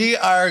 Well,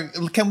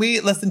 can we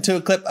listen to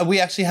a clip? We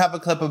actually have a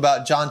clip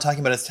about John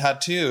talking about his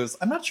tattoos.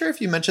 I'm not sure if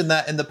you mentioned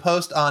that in the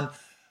post on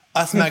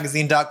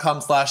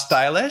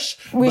usmagazine.com/stylish.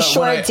 We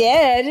sure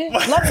did.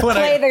 Let's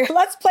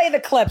play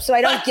the clip so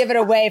I don't give it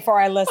away for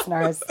our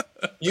listeners.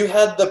 You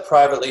had the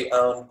privately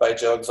owned by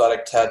Joe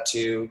Exotic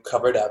tattoo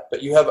covered up,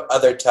 but you have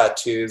other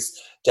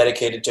tattoos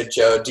dedicated to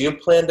Joe. Do you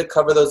plan to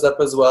cover those up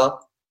as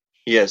well?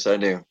 Yes, I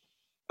do.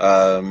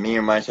 Me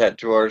and my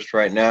tattoo artist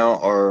right now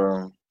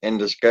are in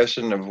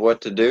discussion of what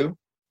to do,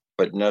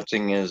 but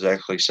nothing is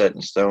actually set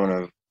in stone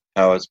of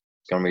how it's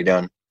going to be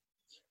done.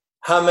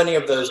 How many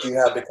of those do you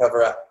have to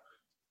cover up?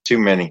 Too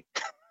many.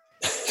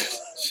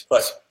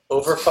 What,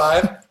 over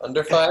 5?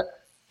 Under 5?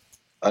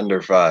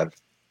 Under 5.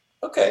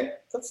 Okay,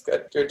 that's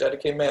good. You're a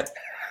dedicated man.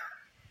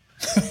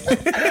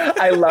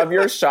 I love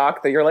your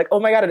shock that you're like, oh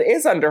my God, it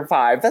is under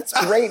 5. That's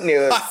great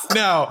news.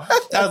 No,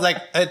 I was like,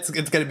 it's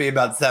going to be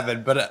about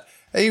 7, but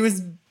he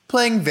was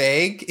playing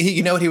vague.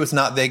 You know what he was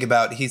not vague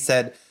about? He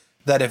said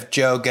that if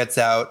Joe gets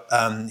out,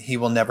 he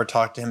will never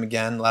talk to him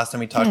again. Last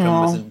time he talked to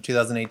him was in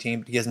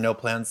 2018. He has no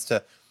plans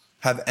to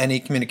have any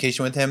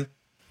communication with him.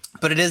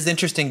 But it is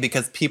interesting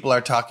because people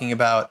are talking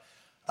about,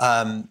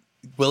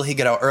 will he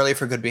get out early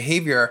for good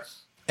behavior?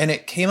 And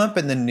it came up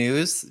in the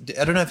news.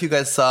 I don't know if you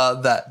guys saw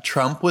that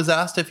Trump was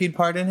asked if he'd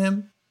pardon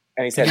him.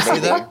 And he said, Did you see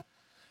that?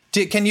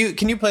 Can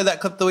you play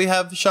that clip that we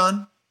have,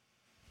 Sean?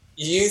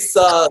 You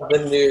saw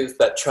the news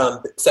that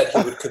Trump said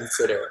he would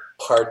consider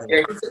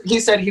pardoning. He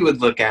said he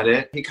would look at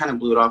it. He kind of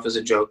blew it off as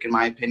a joke, in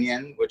my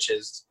opinion, which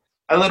is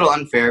a little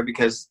unfair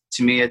because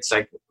to me it's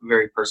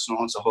very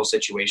personal. It's a whole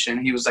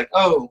situation. He was like,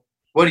 oh,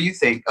 what do you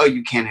think? Oh,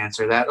 you can't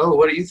answer that. Oh,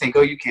 what do you think?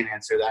 Oh, you can't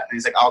answer that. And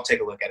he's like, I'll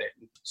take a look at it.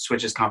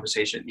 Switch his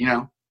conversation,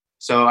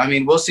 So, I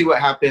mean, we'll see what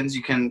happens.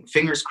 You can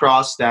fingers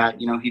crossed that,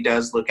 he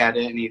does look at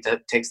it and he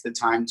takes the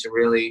time to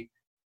really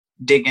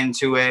dig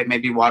into it,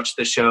 maybe watch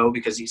the show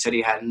because he said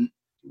he hadn't.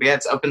 But yeah,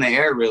 it's up in the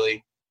air,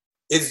 really.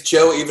 Is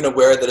Joe even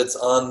aware that it's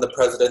on the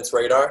president's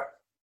radar?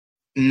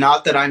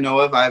 Not that I know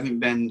of. I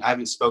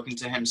haven't spoken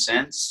to him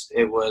since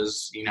it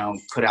was,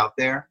 put out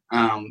there.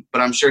 But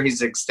I'm sure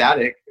he's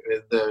ecstatic.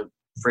 The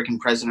freaking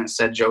president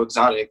said Joe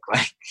Exotic.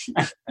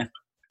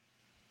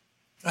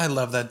 I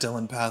love that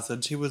Dylan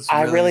passage. He was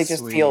I really sweet.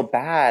 just feel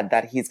bad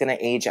that he's going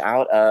to age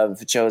out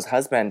of Joe's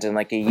husband in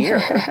a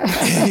year.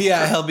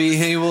 Yeah,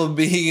 he will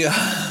be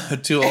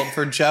too old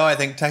for Joe, I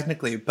think,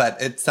 technically. But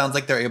it sounds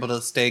like they're able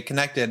to stay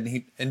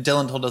connected. And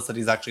Dylan told us that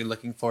he's actually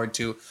looking forward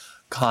to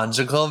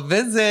conjugal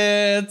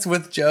visits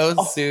with Joe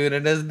soon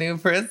in his new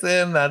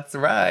prison. That's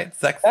right.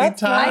 Sexy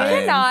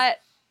time.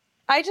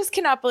 I just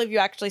cannot believe you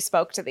actually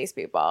spoke to these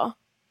people.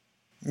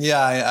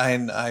 Yeah,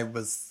 I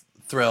was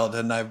thrilled,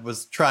 and I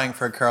was trying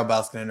for a Carol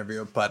Baskin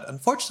interview, but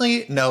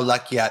unfortunately, no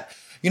luck yet.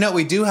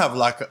 We do have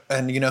luck,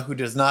 and who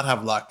does not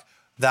have luck?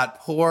 That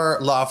poor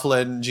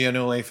Laughlin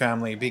Giannulli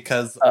family,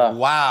 because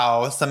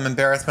wow, some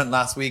embarrassment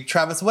last week.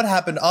 Travis, what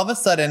happened? All of a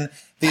sudden,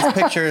 these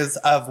pictures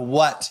of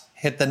what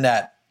hit the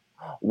net?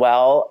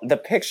 Well, the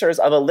pictures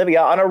of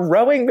Olivia on a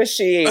rowing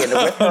machine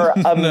with her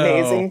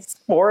amazing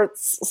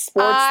sports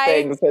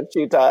things that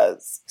she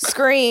does.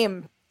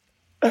 Scream.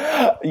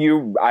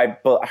 I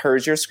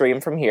heard your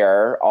scream from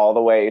here all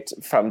the way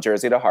from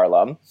Jersey to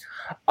Harlem.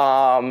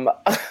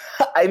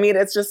 I mean,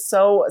 it's just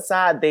so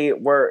sad.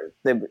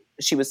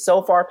 She was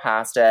so far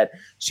past it.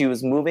 She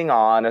was moving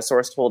on. A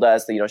source told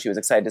us that, she was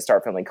excited to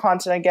start filming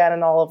content again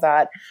and all of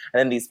that.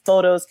 And then these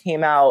photos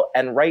came out.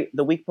 And right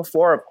the week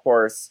before, of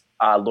course,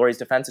 Lori's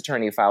defense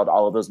attorney filed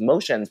all of those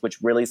motions, which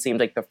really seemed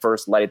like the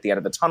first light at the end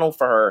of the tunnel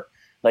for her.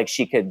 Like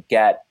she could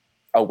get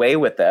away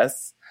with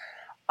this.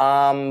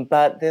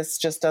 But this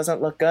just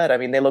doesn't look good. I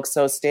mean, they look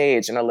so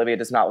staged, and Olivia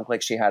does not look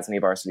like she has any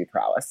varsity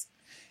prowess.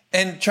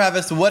 And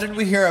Travis, what did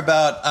we hear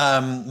about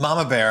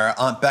Mama Bear,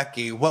 Aunt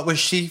Becky? What was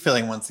she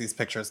feeling once these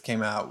pictures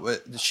came out?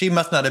 She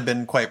must not have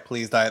been quite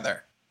pleased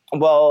either.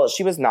 Well,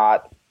 she was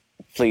not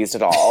pleased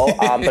at all.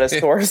 But a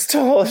source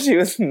told she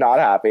was not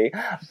happy.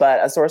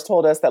 But a source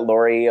told us that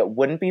Lori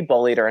wouldn't be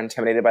bullied or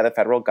intimidated by the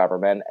federal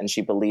government, and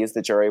she believes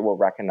the jury will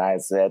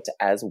recognize it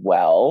as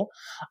well.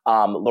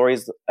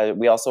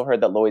 We also heard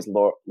that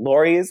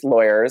Lori's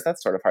lawyers,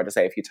 that's sort of hard to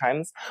say a few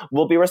times,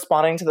 will be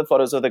responding to the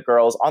photos of the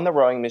girls on the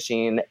rowing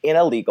machine in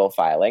a legal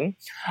filing.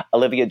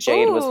 Olivia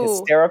Jade was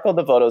hysterical.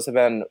 The photos have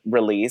been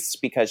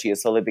released because she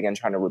has slowly begun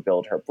trying to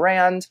rebuild her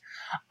brand.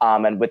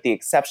 And with the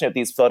exception of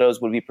these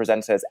photos would be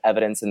presented as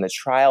evidence in the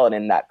trial, and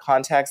in that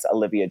context,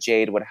 Olivia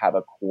Jade would have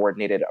a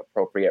coordinated,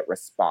 appropriate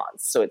response.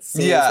 So it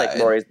seems like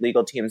Lori's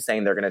legal team is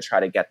saying they're going to try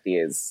to get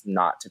these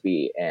not to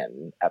be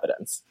in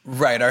evidence.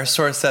 Right. Our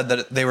source said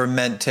that they were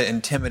meant to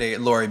intimidate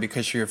Lori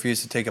because she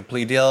refused to take a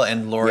plea deal,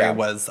 and Lori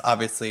was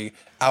obviously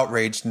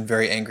outraged and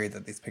very angry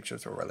that these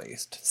pictures were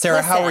released.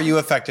 Sarah, how were you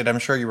affected? I'm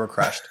sure you were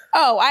crushed.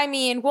 Oh, I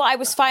mean, well, I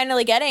was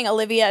finally getting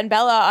Olivia and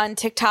Bella on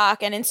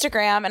TikTok and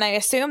Instagram, and I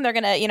assume they're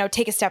going to,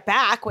 take a step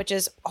back, which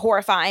is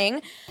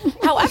horrifying.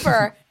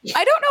 However,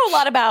 I don't know a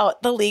lot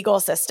about the legal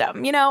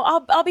system.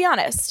 I'll be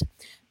honest.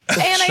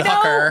 And I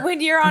know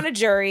when you're on a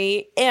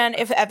jury and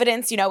if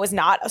evidence, is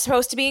not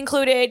supposed to be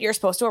included, you're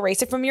supposed to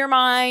erase it from your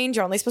mind.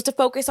 You're only supposed to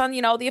focus on,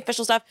 the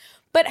official stuff.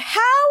 But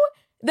how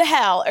the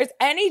hell is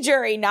any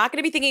jury not going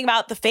to be thinking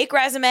about the fake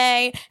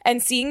resume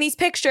and seeing these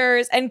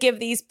pictures and give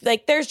these,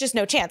 there's just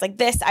no chance.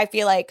 This, I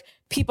feel like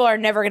people are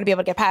never going to be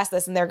able to get past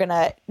this, and they're going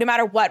to, no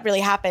matter what really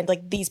happened,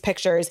 these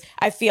pictures,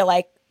 I feel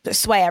like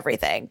sway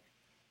everything.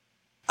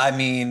 I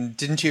mean,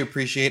 didn't you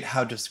appreciate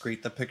how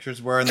discreet the pictures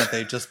were and that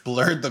they just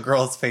blurred the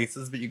girls'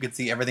 faces, but you could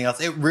see everything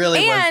else? It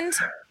really was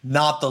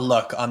not the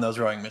look on those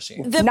rowing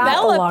machines. The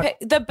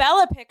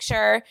Bella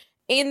picture,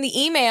 in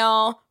the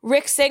email,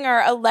 Rick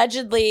Singer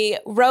allegedly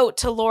wrote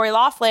to Lori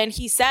Loughlin.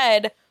 He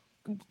said,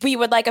 we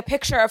would like a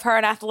picture of her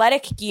in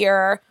athletic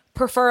gear,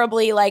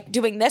 preferably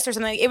doing this or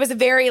something. It was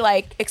very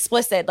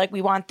explicit.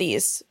 We want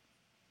these.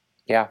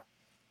 Yeah.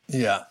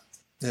 Yeah.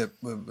 It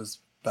was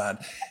bad.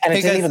 And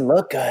it didn't even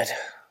look good.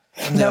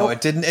 No,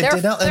 it didn't. It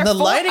did not. And the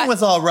lighting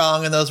was all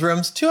wrong in those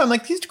rooms too. I'm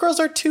like, these girls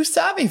are too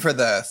savvy for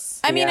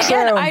this. I mean,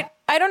 again,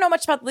 I don't know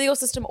much about the legal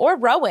system or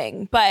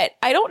rowing, but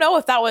I don't know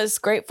if that was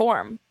great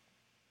form.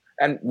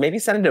 And maybe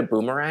send it a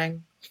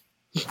boomerang.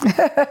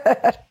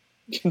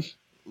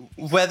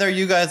 Whether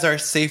you guys are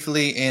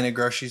safely in a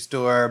grocery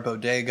store,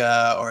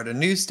 bodega, or at a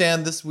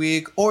newsstand this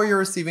week, or you're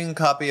receiving a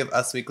copy of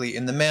Us Weekly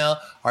in the mail,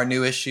 our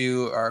new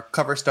issue, our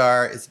cover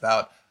star is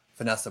about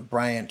Vanessa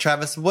Bryant.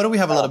 Travis, what do we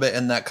have a little bit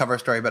in that cover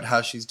story about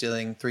how she's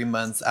dealing 3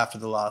 months after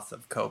the loss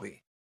of Kobe?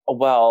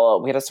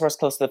 Well, we had a source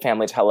close to the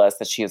family tell us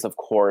that she is, of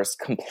course,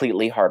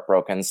 completely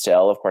heartbroken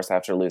still, of course,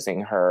 after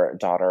losing her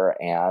daughter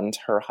and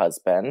her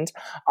husband.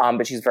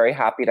 But she's very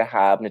happy to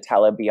have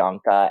Nutella,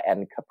 Bianca,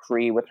 and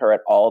Capri with her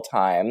at all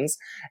times.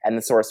 And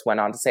the source went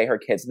on to say her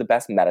kids are the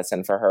best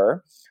medicine for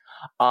her.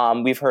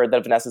 We've heard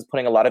that Vanessa's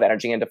putting a lot of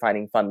energy into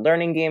finding fun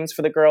learning games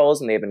for the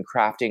girls, and they've been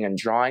crafting and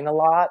drawing a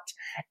lot,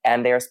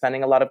 and they are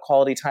spending a lot of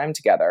quality time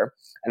together.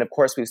 And of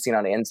course, we've seen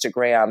on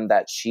Instagram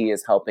that she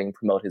is helping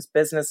promote his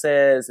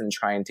businesses and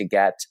trying to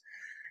get,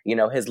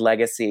 his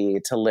legacy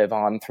to live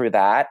on through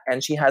that.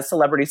 And she has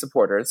celebrity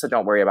supporters, so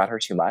don't worry about her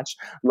too much.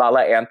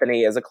 Lala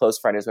Anthony is a close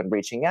friend who's been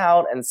reaching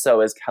out, and so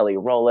is Kelly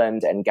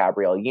Rowland and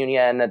Gabrielle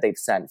Union. They've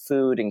sent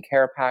food and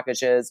care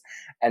packages,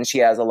 and she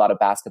has a lot of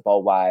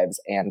basketball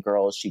wives and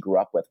girls she grew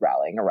up with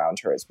rallying around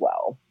her as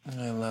well.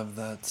 I love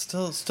that.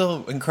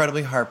 Still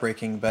incredibly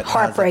heartbreaking, but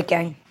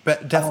heartbreaking.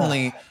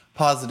 Definitely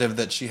positive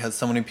that she has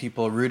so many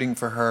people rooting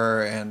for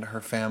her and her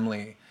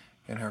family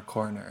in her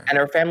corner. And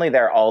her family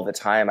there all the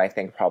time, I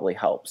think, probably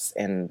helps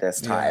in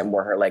this time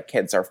where her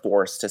kids are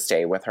forced to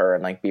stay with her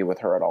and be with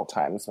her at all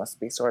times. Must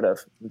be sort of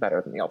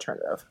better than the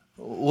alternative.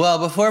 Well,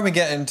 before we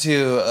get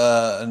into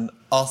an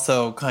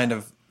also kind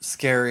of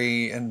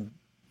scary and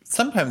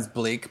sometimes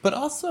bleak, but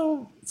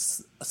also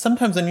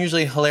sometimes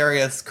unusually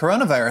hilarious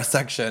coronavirus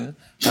section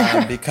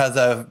because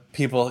of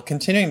people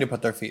continuing to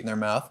put their feet in their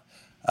mouth,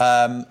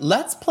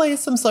 let's play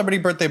some celebrity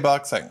birthday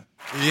boxing.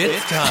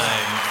 It's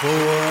time for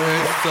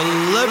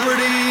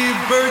Celebrity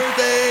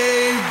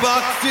Birthday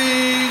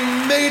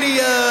Boxing Mania!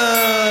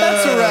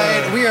 That's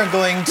right. We are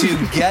going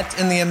to get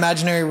in the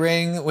imaginary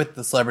ring with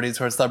the celebrities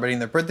who are celebrating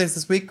their birthdays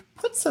this week,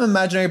 put some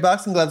imaginary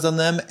boxing gloves on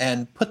them,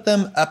 and put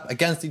them up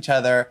against each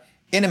other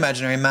in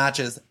imaginary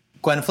matches.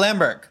 Gwen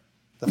Flamberg,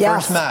 the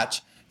first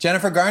match.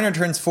 Jennifer Garner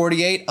turns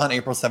 48 on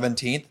April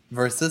 17th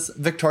versus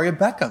Victoria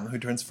Beckham, who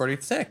turns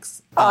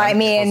 46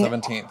 on April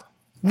 17th.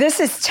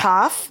 This is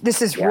tough.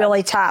 This is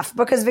really tough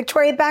because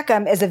Victoria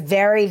Beckham is a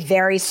very,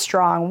 very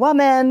strong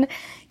woman.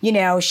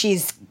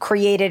 She's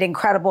created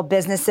incredible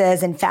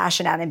businesses in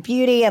fashion and in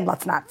beauty. And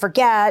let's not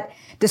forget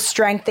the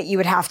strength that you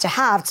would have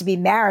to be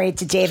married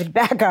to David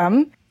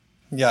Beckham.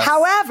 Yes.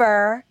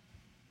 However,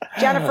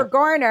 Jennifer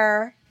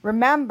Garner,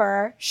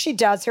 remember, she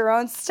does her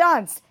own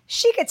stunts.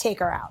 She could take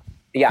her out.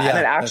 Yeah, and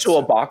an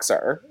actual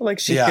boxer.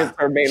 She gets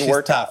her main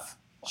work tough.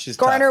 She's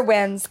Garner tough.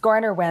 wins.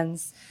 Garner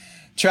wins.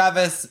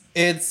 Travis,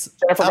 it's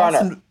Jennifer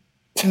Garner.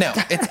 No,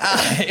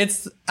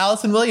 it's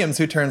Allison Williams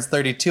who turns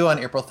 32 on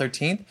April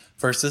 13th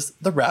versus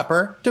the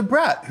rapper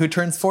Debrat who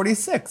turns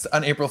 46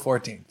 on April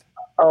 14th.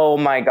 Oh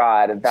my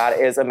God, that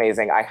is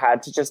amazing. I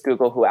had to just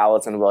Google who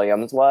Allison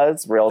Williams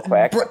was real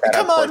quick.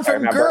 Come on,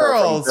 from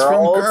Girls. From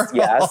Girls.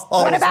 Yes.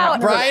 What about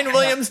Brian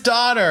Williams'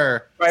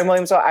 daughter? Brian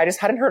Williams. I just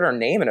hadn't heard her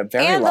name in a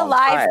very and long the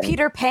live time.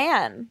 Peter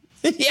Pan?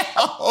 Yeah,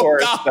 Of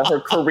course,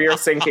 her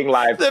career-sinking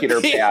live the Peter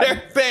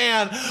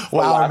Pan.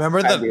 Wow, last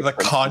remember time we've the heard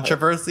from her.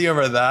 controversy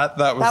over that?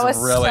 That That was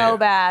really so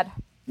bad.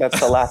 That's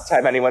the last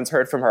time anyone's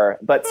heard from her.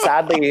 But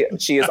sadly,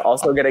 she is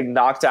also getting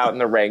knocked out in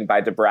the ring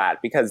by Debrat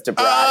because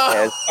Debrat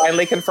has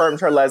finally confirmed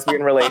her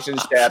lesbian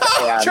relationship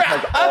and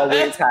has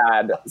always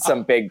had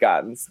some big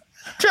guns.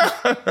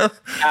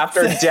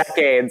 After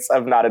decades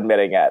of not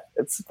admitting it,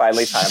 it's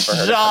finally time for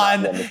her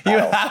John, to come out and win this you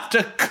battle. have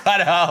to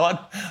cut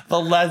out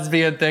the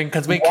lesbian thing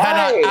because we Why?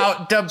 cannot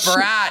out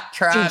Debrat,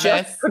 Travis. She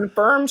just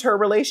confirmed her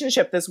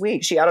relationship this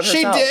week. She outed She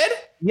herself. did?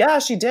 Yeah,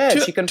 she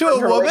did. She confirmed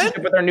a her woman?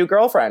 relationship with her new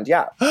girlfriend.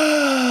 Yeah.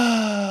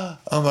 Oh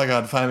my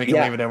God! Finally, we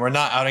can leave it in. We're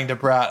not outing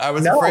Debrat. I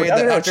was No, afraid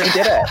that no, after she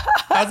did it.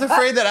 I was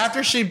afraid that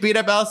after she beat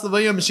up Allison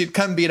Williams, she'd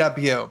come beat up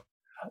you.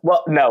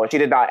 Well, no, she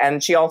did not.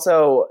 And she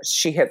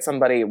hit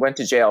somebody, went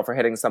to jail for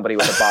hitting somebody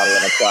with a bottle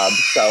in a club.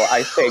 So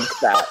I think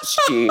that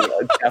she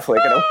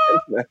definitely going to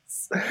win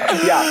this.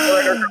 Yeah, her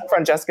and her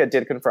girlfriend Jessica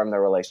did confirm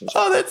their relationship.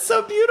 Oh, that's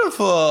so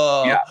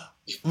beautiful. Yeah.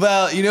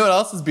 Well, you know what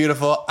else is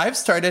beautiful? I've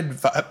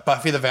started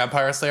Buffy the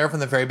Vampire Slayer from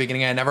the very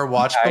beginning. I never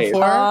watched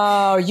before.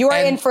 Oh, you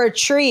are in for a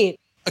treat.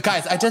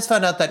 Guys, I just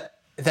found out that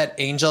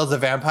Angel is a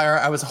vampire.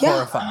 I was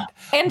horrified.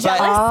 And But-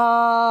 jealous.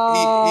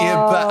 Yeah,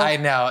 but I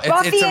know.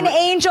 Buffy and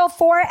Angel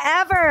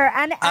forever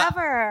and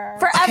ever.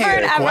 Forever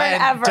and ever Gwen,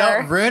 and ever.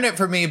 Don't ruin it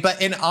for me.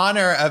 But in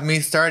honor of me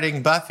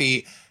starting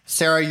Buffy,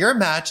 Sarah, your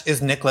match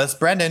is Nicholas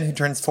Brendan, who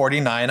turns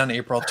 49 on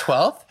April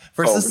 12th,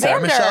 versus Sarah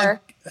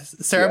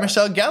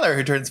Michelle Gellar,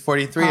 who turns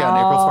 43 on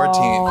April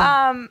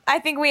 14th. I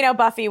think we know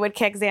Buffy would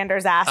kick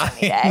Xander's ass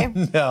any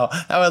day. No,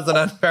 that was an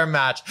unfair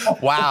match.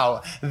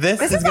 Wow,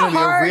 this is is going to a be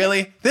hard- a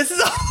really. This is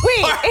a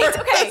Wait, it's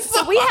okay.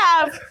 So we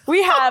have. Oh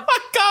my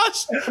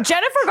gosh,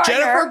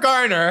 Jennifer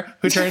Garner,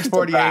 who turns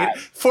 48,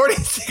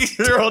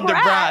 46-year-old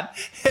Debrat.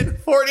 Debrat, and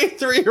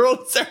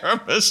 43-year-old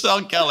Sarah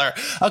Michelle Gellar.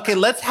 Okay,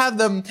 let's have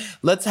them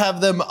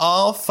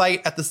all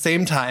fight at the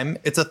same time.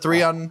 It's a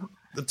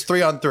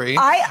 3-on-3.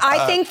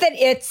 I think that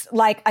it's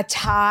like a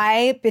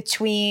tie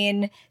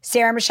between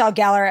Sarah Michelle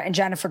Gellar and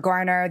Jennifer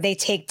Garner. They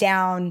take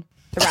down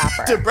the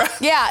rapper.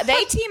 Yeah,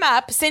 they team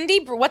up.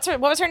 Cindy, what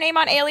was her name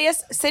on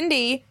Alias?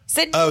 Sydney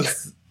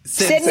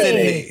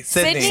Sydney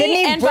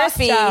and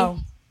Buffy Bristow.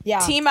 Yeah.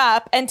 team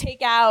up and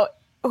take out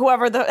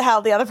whoever the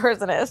hell the other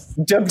person is.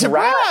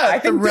 Debrat. I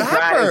think the Debrat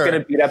rapper. is going to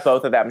beat up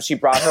both of them. She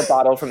brought her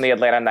bottle from the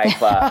Atlanta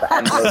nightclub,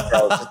 and those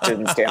girls just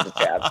didn't stand a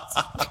chance.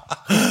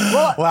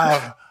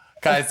 Wow.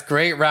 Guys,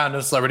 great round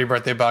of Celebrity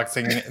Birthday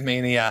Boxing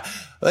Mania.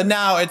 But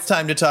now it's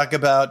time to talk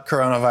about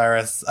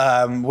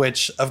coronavirus,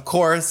 which, of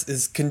course,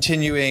 is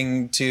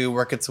continuing to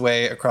work its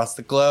way across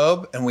the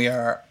globe. And we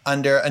are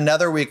under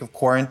another week of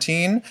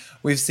quarantine.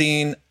 We've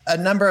seen a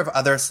number of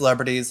other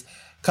celebrities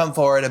come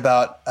forward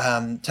about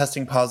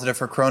testing positive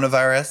for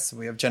coronavirus.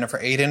 We have Jennifer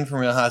Aydin from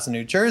Real House of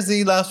New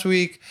Jersey last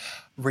week.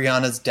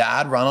 Rihanna's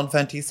dad, Ronald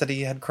Fenty, said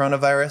he had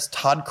coronavirus.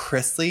 Todd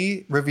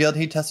Chrisley revealed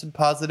he tested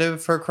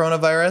positive for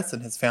coronavirus,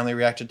 and his family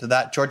reacted to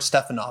that. George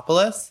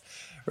Stephanopoulos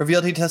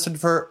revealed he tested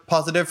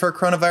positive for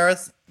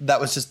coronavirus. That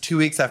was just 2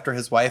 weeks after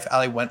his wife,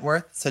 Allie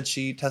Wentworth, said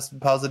she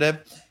tested positive.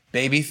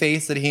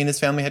 Babyface said he and his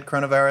family had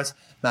coronavirus.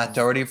 Matt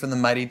Doherty from the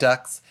Mighty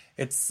Ducks.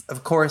 It's,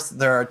 of course,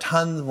 there are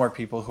tons more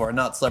people who are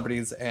not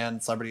celebrities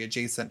and celebrity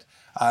adjacent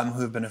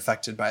who have been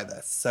affected by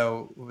this.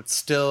 So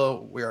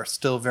we are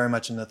still very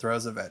much in the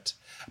throes of it.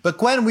 But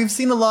Gwen, we've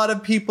seen a lot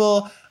of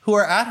people who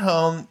are at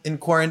home in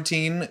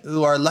quarantine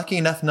who are lucky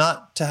enough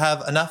not to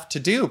have enough to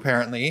do,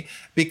 apparently,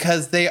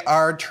 because they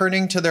are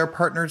turning to their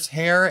partner's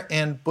hair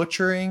and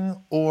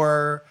butchering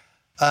or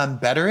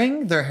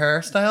bettering their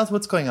hairstyles.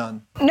 What's going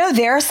on? No,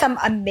 there are some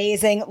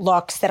amazing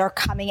looks that are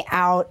coming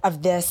out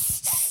of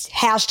this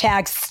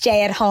hashtag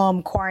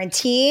stay-at-home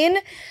quarantine.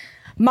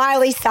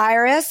 Miley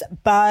Cyrus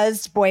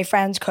buzzed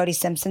boyfriend Cody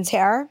Simpson's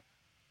hair.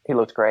 He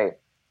looked great.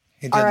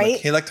 He did. All right.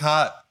 He looked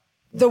hot.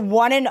 The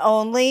one and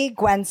only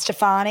Gwen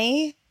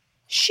Stefani,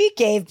 she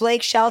gave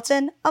Blake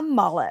Shelton a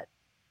mullet.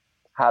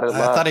 How did it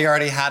look? I thought he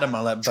already had a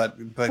mullet, but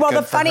Well,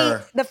 good for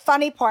her. the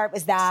funny part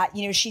was that,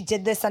 she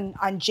did this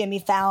on Jimmy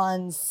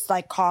Fallon's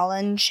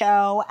call-in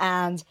show,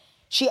 and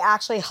she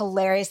actually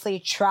hilariously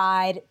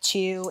tried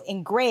to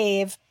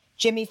engrave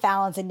Jimmy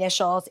Fallon's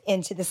initials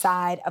into the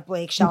side of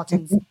Blake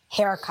Shelton's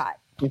haircut.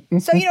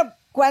 So,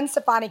 Gwen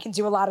Stefani can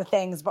do a lot of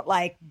things, but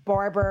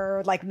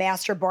barber,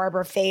 master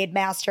barber, fade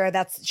master,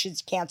 she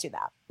can't do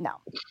that. No.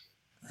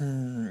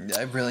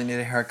 I really need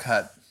a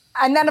haircut.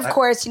 And then, of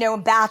course,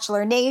 in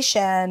Bachelor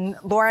Nation,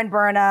 Lauren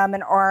Burnham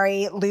and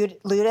Ari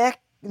Ludick.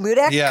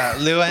 Yeah,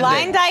 Lou and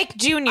Lyndyke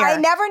Jr. I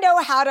never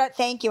know how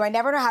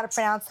to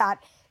pronounce that.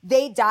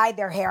 They dyed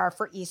their hair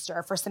for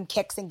Easter for some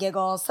kicks and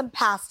giggles, some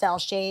pastel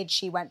shades.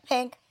 She went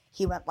pink,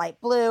 he went light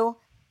blue.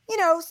 You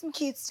know, some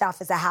cute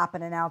stuff is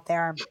happening out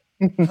there.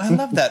 I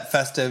love that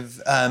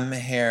festive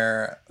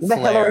hair The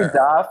flair. Hillary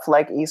Duff,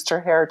 like Easter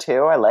hair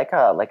too. I like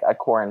a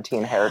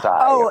quarantine hair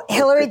dye. Oh,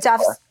 Hillary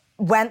Duff's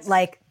went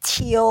like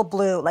teal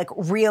blue, like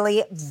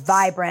really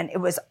vibrant. It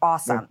was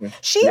awesome.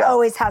 She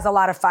always has a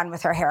lot of fun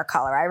with her hair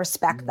color. I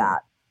respect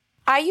that.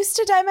 I used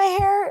to dye my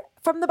hair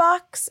from the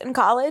box in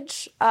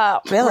college.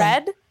 Really?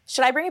 Red.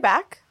 Should I bring it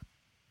back?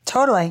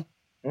 Totally.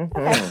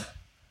 Okay.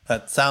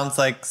 That sounds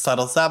like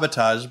subtle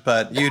sabotage,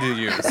 but you do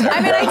you. Sarah.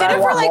 I mean, I did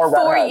it for like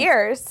 4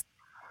 years.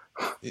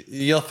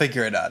 You'll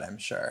figure it out, I'm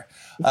sure.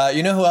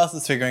 You know who else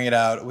is figuring it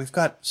out? We've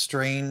got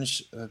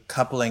strange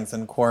couplings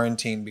in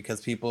quarantine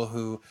because people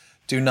who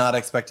do not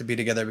expect to be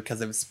together because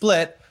they've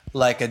split,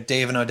 like a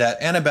Dave and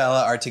Odette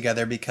Annabella, are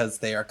together because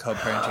they are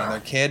co-parenting their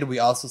kid. We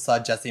also saw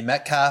Jesse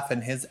Metcalf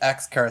and his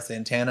ex, Cara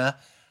Santana.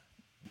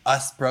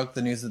 Us broke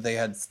the news that they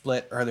had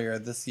split earlier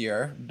this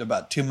year,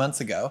 about 2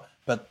 months ago.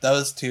 But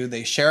those two,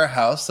 they share a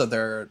house, so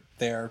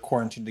they're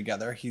quarantined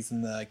together. He's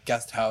in the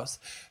guest house.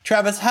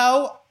 Travis,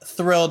 how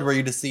thrilled were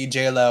you to see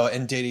J-Lo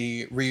and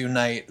Diddy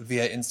reunite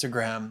via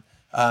Instagram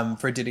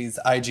for Diddy's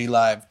IG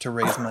Live to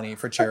raise money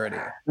for charity?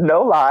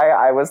 No lie,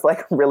 I was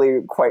like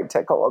really quite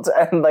tickled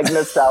and like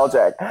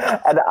nostalgic.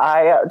 And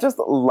I just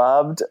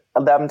loved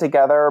them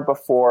together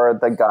before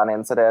the gun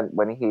incident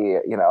when he,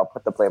 you know,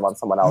 put the blame on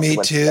someone else. Me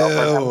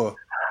too.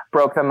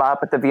 Broke them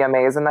up at the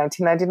VMAs in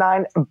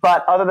 1999.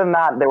 But other than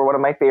that, they were one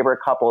of my favorite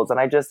couples. And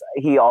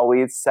he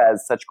always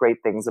says such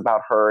great things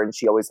about her and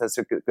she always says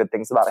good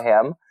things about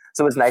him.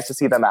 So it was nice to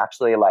see them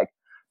actually like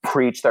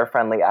preach their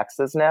friendly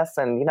exes-ness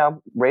and, you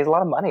know, raise a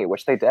lot of money,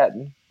 which they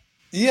did.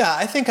 Yeah,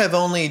 I think I've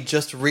only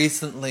just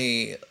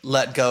recently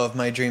let go of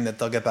my dream that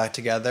they'll get back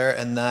together.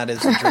 And that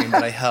is a dream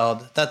that I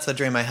held. That's a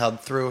dream I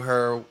held through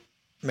her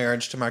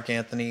marriage to Mark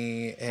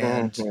Anthony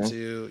and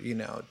to, you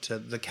know, to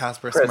the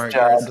Casper Smart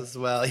years as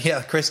well.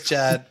 Yeah, Chris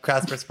Judd,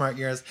 Casper Smart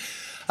years.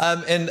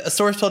 And a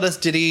source told us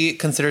Diddy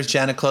considers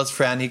Jen a close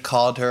friend. He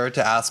called her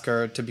to ask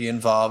her to be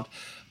involved.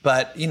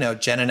 But, you know,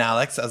 Jen and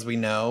Alex, as we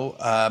know,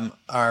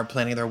 are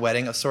planning their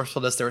wedding. A source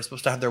told us they were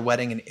supposed to have their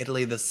wedding in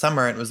Italy this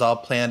summer and it was all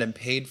planned and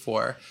paid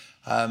for.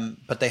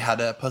 But they had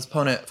to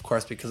postpone it, of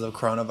course, because of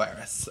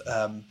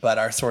coronavirus. But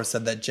our source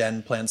said that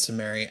Jen plans to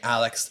marry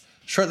Alex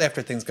shortly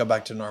after things go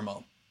back to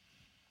normal.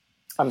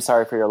 I'm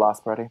sorry for your loss,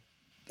 Brody.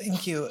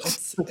 Thank you.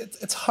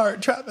 It's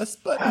hard, Travis,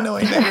 but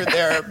knowing that you're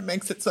there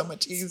makes it so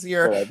much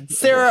easier.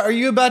 Sarah, are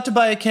you about to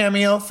buy a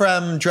cameo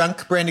from drunk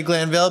Brandi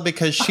Glanville?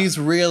 Because she's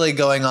really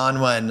going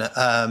on one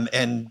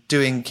and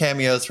doing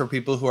cameos for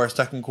people who are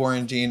stuck in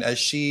quarantine, as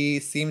she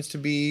seems to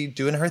be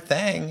doing her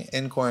thing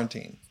in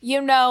quarantine. You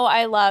know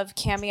I love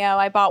Cameo.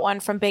 I bought one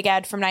from Big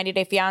Ed from 90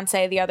 Day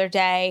Fiancé the other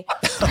day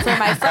for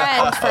my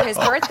friend for his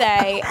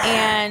birthday.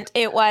 And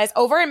it was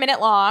over a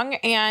minute long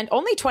and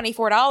only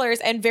 $24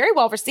 and very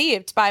well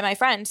received by my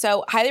friend.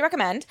 So highly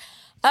recommend.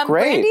 Great.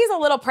 Brandy's a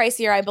little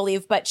pricier, I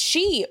believe, but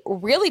she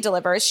really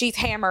delivers. She's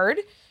hammered.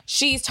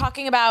 She's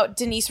talking about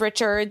Denise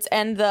Richards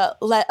and the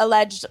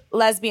alleged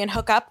lesbian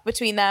hookup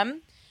between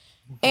them.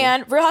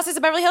 And Real Housewives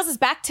of Beverly Hills is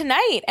back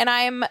tonight. And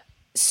I'm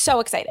so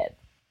excited.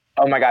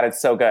 Oh my God,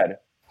 it's so good.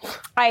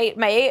 I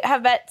may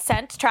have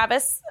sent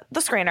Travis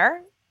the screener.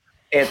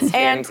 It's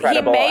and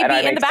incredible. He may and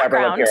be in the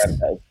background.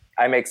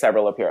 I make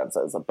several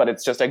appearances, but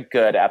it's just a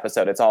good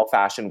episode. It's all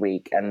Fashion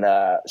Week and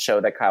the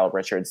show that Kyle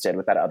Richards did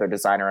with that other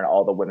designer and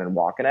all the women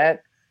walking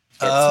it.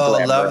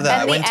 I love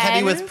that. When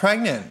Teddy was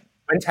pregnant.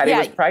 When Teddy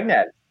was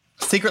pregnant.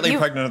 Secretly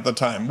pregnant at the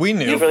time. We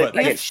knew.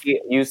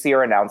 You see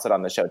her announce it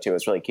on the show too.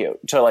 It's really cute.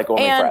 To like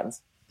only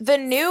friends. The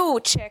new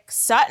chick,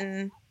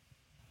 Sutton,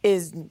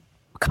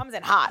 comes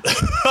in hot.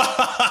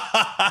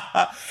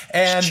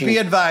 And be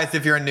advised,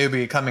 if you're a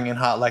newbie coming in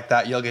hot like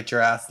that, you'll get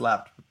your ass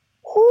slapped.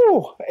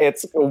 Ooh,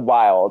 it's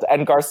wild.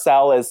 And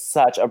Garcelle is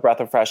such a breath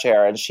of fresh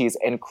air, and she's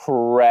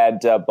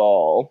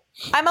incredible.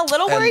 I'm a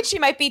little worried she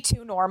might be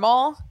too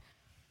normal,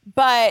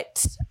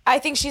 but I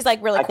think she's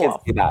like really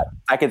cool.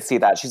 I can see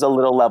that. She's a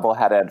little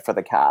level-headed for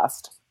the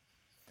cast.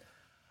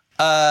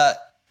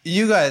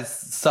 You guys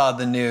saw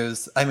the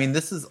news. I mean,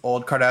 this is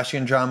old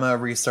Kardashian drama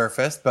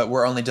resurfaced, but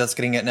we're only just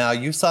getting it now.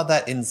 You saw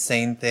that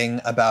insane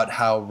thing about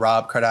how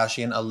Rob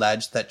Kardashian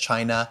alleged that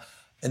China,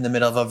 in the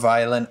middle of a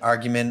violent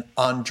argument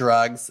on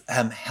drugs,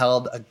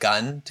 held a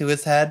gun to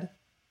his head?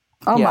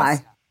 Oh,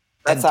 my.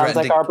 That sounds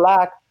like our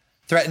Black.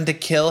 Threatened to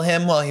kill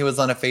him while he was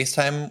on a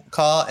FaceTime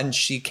call, and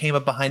she came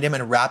up behind him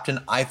and wrapped an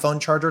iPhone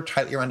charger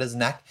tightly around his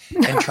neck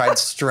and tried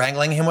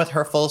strangling him with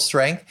her full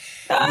strength.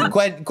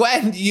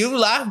 Gwen, you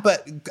laugh,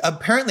 but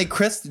apparently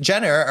Kris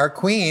Jenner, our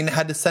queen,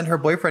 had to send her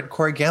boyfriend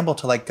Corey Gamble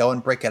to go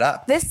and break it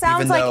up. This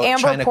sounds like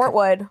Amber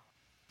Portwood.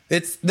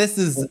 This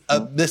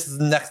is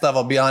next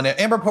level beyond it.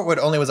 Amber Portwood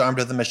only was armed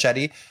with a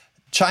machete.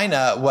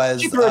 China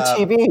was. She threw a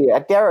TV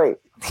at Gary.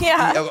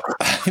 Yeah.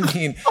 I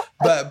mean,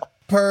 but.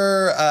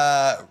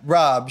 Per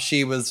Rob,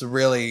 she was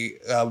really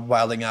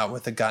wilding out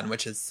with a gun,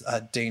 which is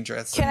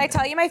dangerous. Can I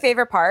tell you my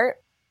favorite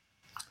part?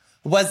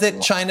 Was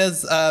it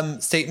China's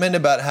statement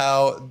about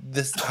how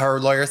her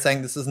lawyer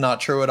saying this is not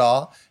true at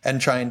all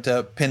and trying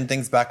to pin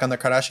things back on the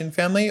Kardashian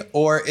family?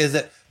 Or is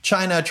it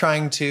China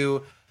trying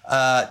to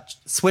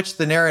switch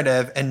the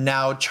narrative and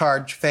now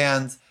charge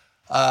fans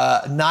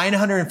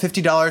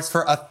 $950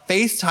 for a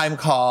FaceTime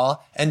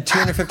call and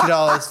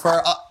 $250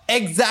 for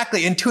and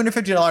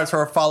 $250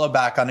 for a follow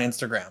back on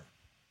Instagram?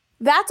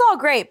 That's all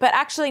great, but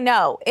actually,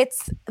 no.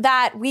 It's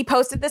that we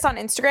posted this on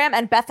Instagram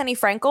and Bethany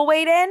Frankel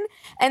weighed in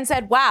and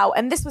said, wow,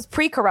 and this was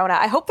pre-corona.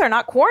 I hope they're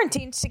not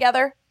quarantined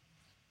together.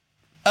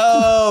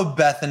 Oh,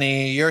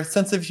 Bethany, your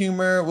sense of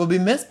humor will be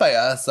missed by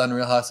us on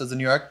Real Housewives of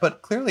New York,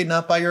 but clearly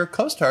not by your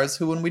co-stars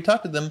who, when we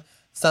talked to them,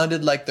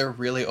 sounded like they're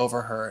really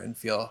over her and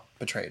feel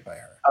betrayed by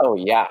her. Oh,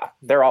 yeah.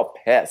 They're all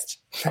pissed.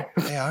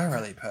 They are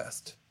really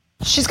pissed.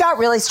 She's got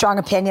really strong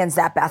opinions,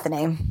 that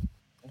Bethany.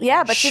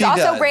 Yeah, but she's She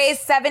also does.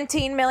 raised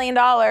 $17 million.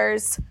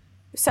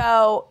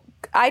 So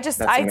I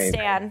amazing.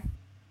 stand.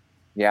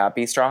 Yeah,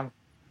 be strong.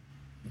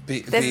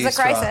 This is a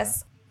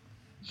crisis.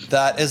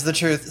 That is the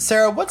truth.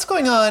 Sarah, what's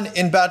going on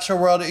in Bachelor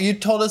World? You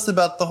told us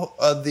about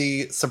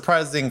the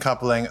surprising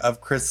coupling of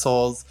Chris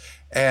Soules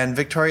and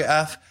Victoria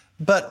F.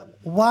 But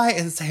why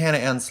is Hannah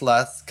Ann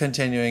Sluss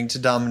continuing to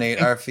dominate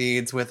our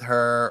feeds with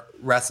her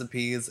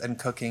recipes and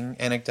cooking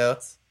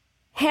anecdotes?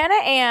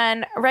 Hannah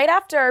Ann, right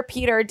after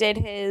Peter did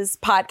his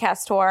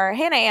podcast tour,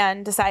 Hannah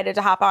Ann decided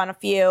to hop on a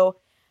few.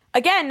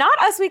 Again, not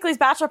Us Weekly's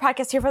Bachelor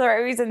podcast here for the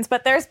right reasons,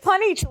 but there's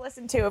plenty to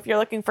listen to if you're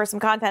looking for some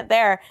content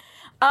there.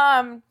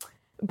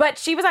 But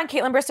she was on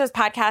Caitlin Bristow's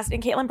podcast,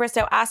 and Caitlin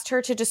Bristow asked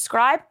her to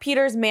describe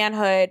Peter's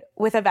manhood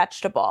with a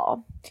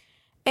vegetable.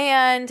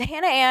 And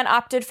Hannah Ann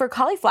opted for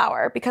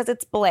cauliflower because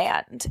it's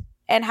bland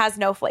and has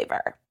no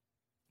flavor.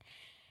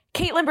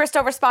 Caitlin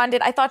Bristow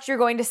responded, I thought you were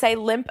going to say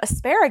limp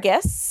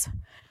asparagus.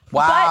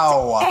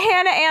 Wow. But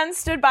Hannah Ann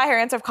stood by her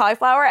answer of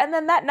cauliflower, and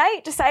then that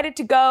night decided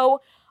to go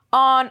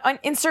on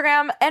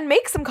Instagram and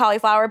make some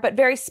cauliflower, but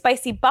very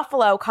spicy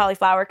buffalo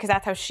cauliflower, because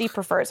that's how she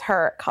prefers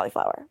her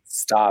cauliflower.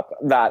 Stop.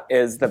 That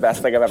is the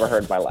best thing I've ever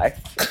heard in my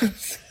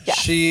life. Yeah.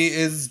 She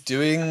is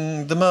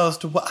doing the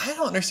most. I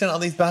don't understand all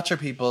these Bachelor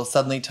people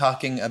suddenly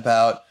talking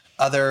about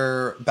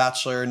other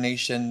Bachelor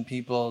Nation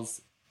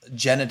people's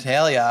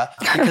genitalia.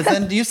 Because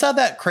then you saw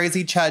that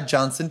crazy Chad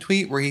Johnson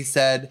tweet where he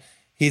said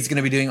he's going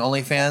to be doing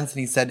OnlyFans, and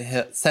he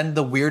said, send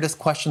the weirdest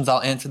questions,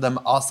 I'll answer them.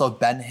 Also,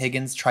 Ben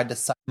Higgins tried to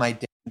suck my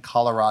dick in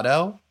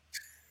Colorado.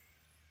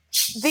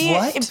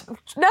 What?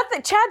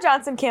 Nothing. Chad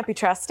Johnson can't be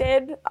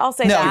trusted. I'll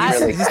say No,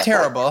 that. he's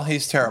terrible.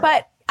 He's terrible.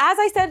 But as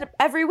I said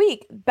every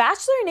week,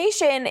 Bachelor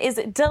Nation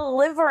is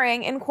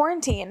delivering in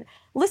quarantine.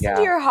 Listen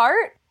to your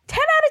heart. 10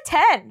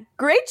 out of 10.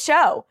 Great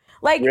show.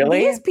 Like,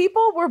 these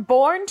people were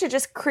born to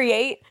just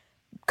create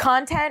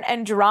content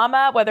and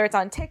drama, whether it's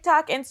on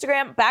TikTok,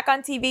 Instagram, back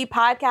on TV,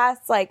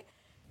 podcasts. Like,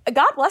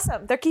 God bless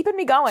them. They're keeping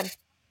me going.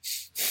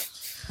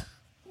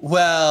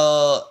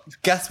 Well,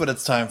 guess what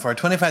it's time for?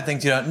 25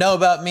 Things You Don't Know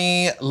About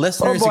Me.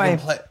 Listeners, you can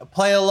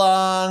play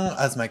along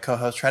as my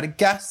co-host try to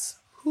guess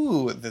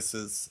who this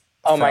is.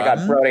 Oh my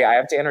God, Brody, I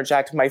have to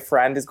interject. My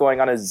friend is going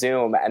on a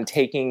Zoom and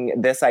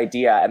taking this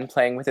idea and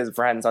playing with his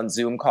friends on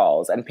Zoom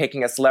calls and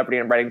picking a celebrity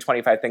and writing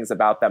 25 things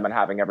about them and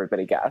having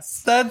everybody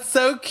guess. That's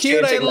so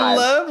cute. I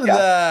love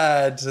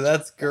that.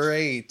 That's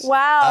great.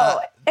 Wow.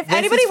 If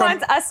anybody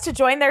wants us to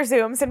join their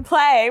Zooms and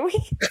play, we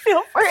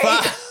feel free.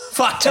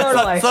 Find us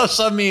on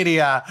social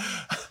media.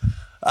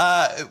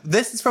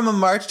 This is from a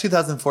March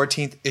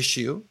 2014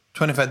 issue,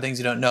 25 Things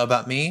You Don't Know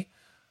About Me.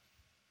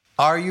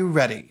 Are you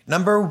ready?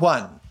 Number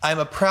 1, I'm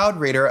a proud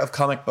reader of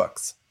comic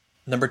books.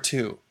 Number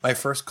 2, my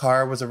first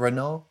car was a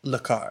Renault Le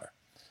Car.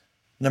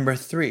 Number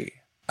 3,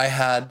 I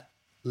had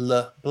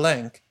Le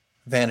Blanc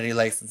vanity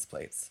license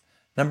plates.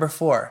 Number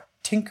 4,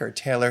 Tinker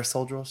Tailor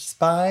Soldier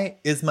Spy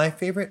is my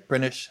favorite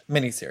British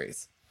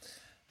miniseries.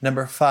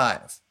 Number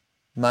 5,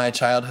 my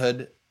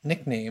childhood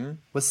nickname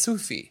was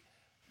Sufi.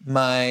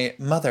 Number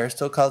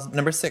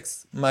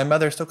 6, my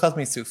mother still calls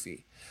me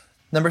Sufi.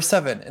 Number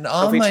 7, and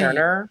all Sophie my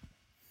Turner?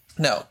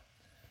 No.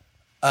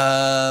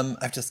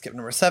 I've just skipped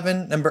number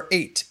 7. Number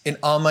 8, in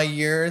all my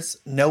years,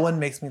 no one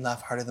makes me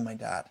laugh harder than my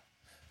dad.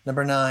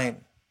 Number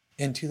 9,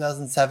 in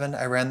 2007,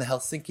 I ran the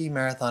Helsinki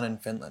Marathon in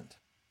Finland.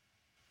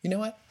 You know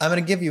what? I'm going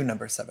to give you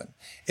number 7.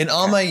 In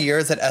all my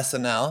years at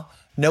SNL,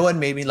 no one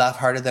made me laugh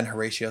harder than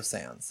Horatio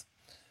Sands.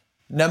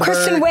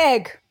 Kristen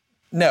Wiig.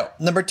 No.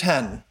 Number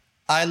 10,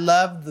 I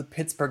loved the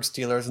Pittsburgh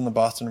Steelers and the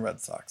Boston Red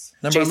Sox.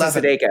 Jason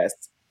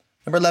Sudeikis.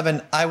 Number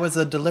 11, I was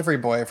a delivery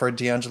boy for a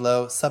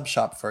D'Angelo sub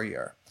shop for a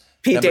year.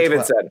 Pete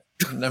Davidson.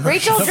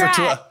 Rachel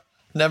Dratch.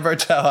 Number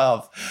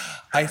 12,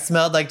 I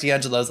smelled like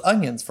D'Angelo's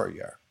onions for a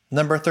year.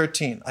 Number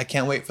 13, I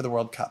can't wait for the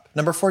World Cup.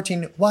 Number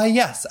 14, why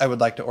yes, I would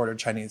like to order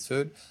Chinese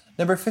food.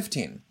 Number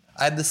 15,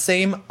 I had the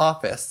same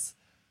office.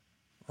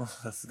 Oh,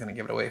 this is going to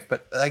give it away,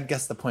 but I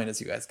guess the point is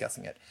you guys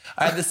guessing it.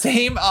 I had the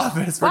same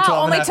office for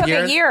 12 and a half years.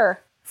 Only took a year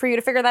for you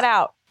to figure that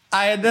out.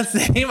 I had the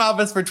same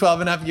office for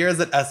 12 and a half years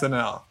at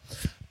SNL.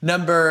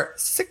 Number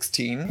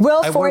 16.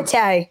 Will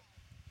Forte.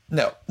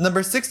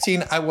 Number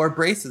 16, I wore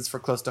braces for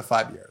close to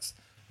 5 years.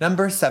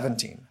 Number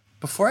 17,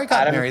 before I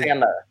got Adam married.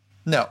 Sandler.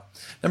 No.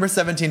 Number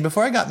 17,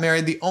 before I got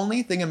married, the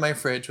only thing in my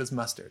fridge was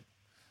mustard.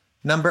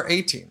 Number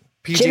 18,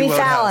 P.G. Jimmy Wodehouse.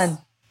 Fallon.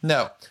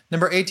 No.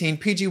 Number 18,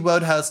 P.G.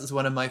 Wodehouse is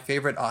one of my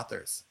favorite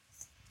authors.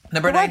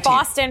 Number What about 19.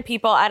 Boston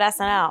people at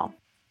SNL?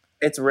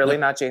 It's really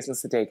not Jason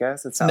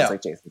Sudeikis. It sounds No.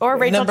 like Jason. Or Sudeikis.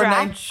 Rachel Number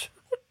Dratch?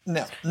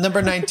 No.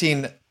 Number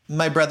 19,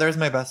 my brother is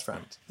my best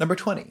friend. Number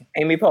 20.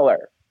 Amy Poehler.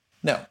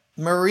 No.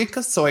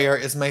 Marika Sawyer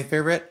is my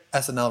favorite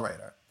SNL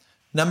writer.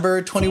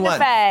 Number 21.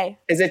 Tina Fey.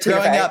 Is it Tina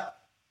Growing Fey?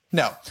 up,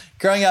 no.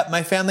 Growing up,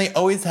 my family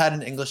always had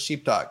an English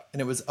sheepdog,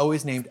 and it was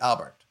always named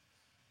Albert.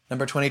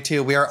 Number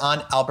 22, we are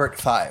on Albert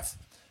 5.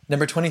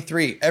 Number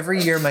 23,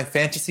 every year my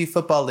fantasy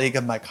football league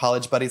of my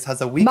college buddies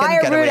has a weekend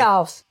Maya getaway.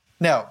 Rudolph.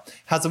 No,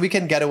 has a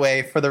weekend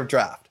getaway for the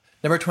draft.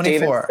 Number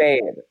 24.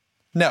 David Spade.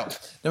 No.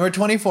 Number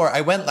 24,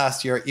 I went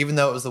last year, even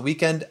though it was the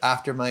weekend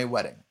after my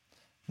wedding.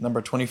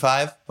 Number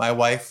 25, my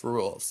wife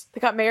rules. They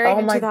got married Oh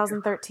in my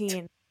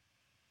 2013.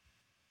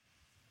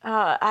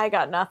 I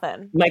got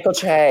nothing. Michael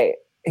Che.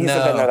 He's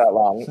No. been there that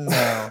long.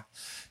 No.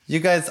 You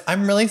guys,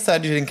 I'm really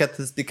sad you didn't get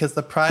this because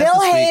the prize Bill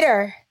this week...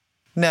 Hader.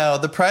 No,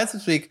 the prize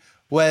this week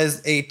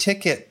was a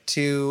ticket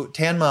to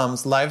Tan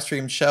Mom's live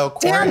stream show,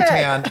 Damn it.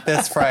 Quarantine,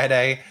 this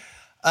Friday.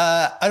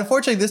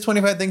 Unfortunately, this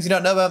 25 Things You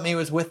Don't Know About Me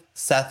was with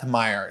Seth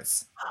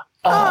Meyers.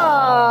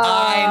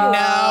 I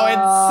know,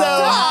 it's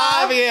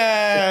so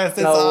obvious.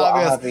 It's So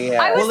obvious. obvious.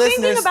 I was Well,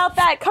 thinking listeners- about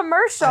that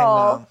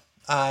commercial.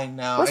 I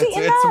know. Was he It's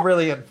in that?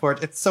 really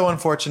unfortunate. It's so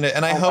unfortunate.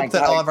 And I Oh my hope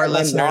that God, all of our I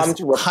want my mom listeners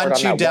to report hunt on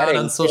you that down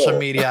wedding, on social too.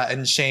 media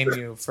and shame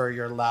you for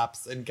your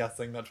lapse in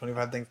guessing that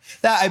 25 things.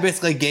 That I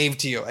basically gave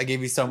to you. I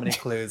gave you so many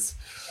clues.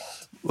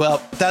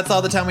 Well, that's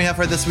all the time we have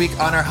for this week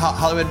on our Hot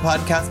Hollywood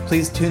podcast.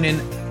 Please tune in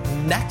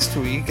next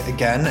week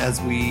again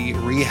as we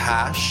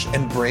rehash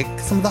and break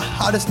some of the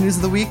hottest news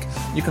of the week.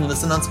 You can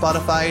listen on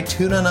Spotify,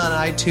 tune in on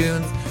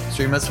iTunes,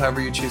 stream us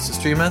however you choose to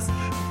stream us.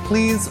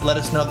 Please let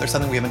us know if there's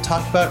something we haven't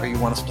talked about or you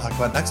want us to talk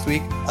about next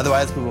week.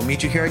 Otherwise, we will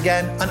meet you here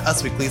again on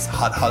Us Weekly's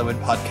Hot Hollywood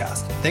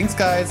podcast. Thanks,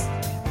 guys.